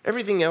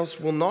 Everything else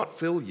will not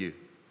fill you.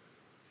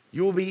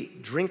 You will be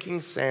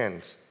drinking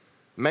sand.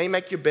 May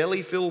make your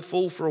belly feel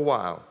full for a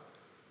while,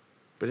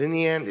 but in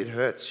the end it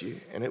hurts you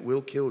and it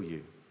will kill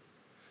you.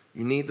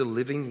 You need the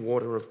living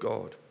water of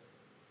God,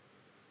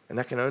 and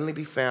that can only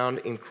be found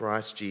in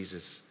Christ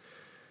Jesus.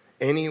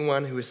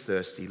 Anyone who is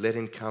thirsty, let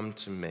him come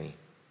to me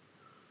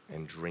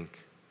and drink.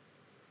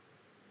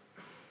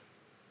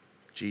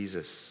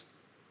 Jesus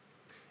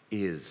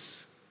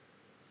is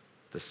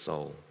the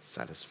soul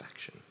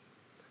satisfaction.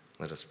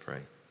 Let us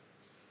pray.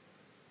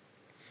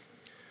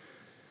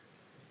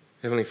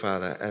 Heavenly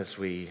Father, as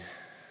we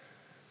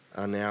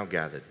are now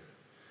gathered,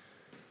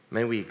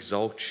 may we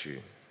exalt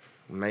you,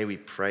 may we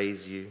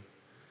praise you,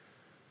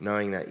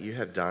 knowing that you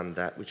have done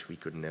that which we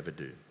could never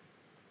do.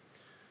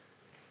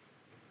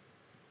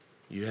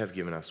 You have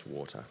given us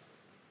water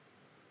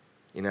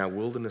in our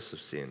wilderness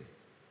of sin,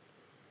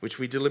 which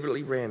we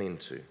deliberately ran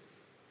into.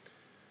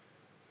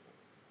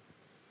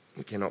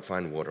 We cannot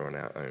find water on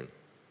our own.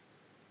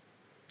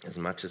 As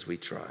much as we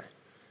try,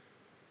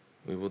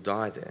 we will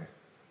die there,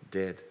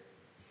 dead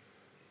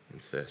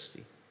and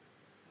thirsty.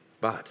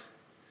 But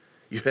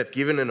you have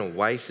given an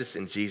oasis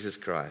in Jesus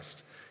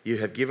Christ. You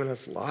have given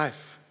us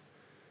life,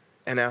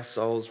 and our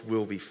souls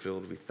will be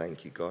filled. We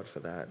thank you, God, for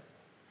that.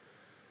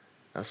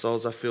 Our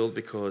souls are filled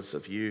because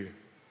of you,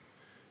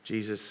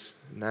 Jesus,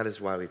 and that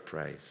is why we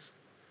praise.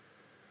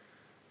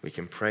 We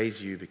can praise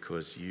you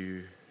because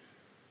you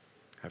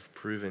have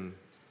proven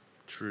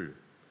true.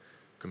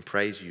 We can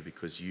praise you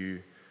because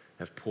you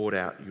have poured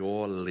out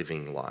your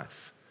living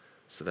life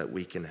so that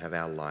we can have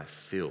our life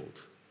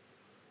filled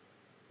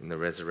in the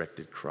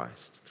resurrected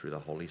Christ through the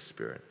Holy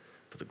Spirit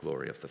for the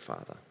glory of the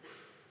Father.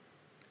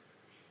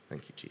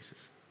 Thank you,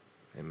 Jesus.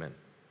 Amen.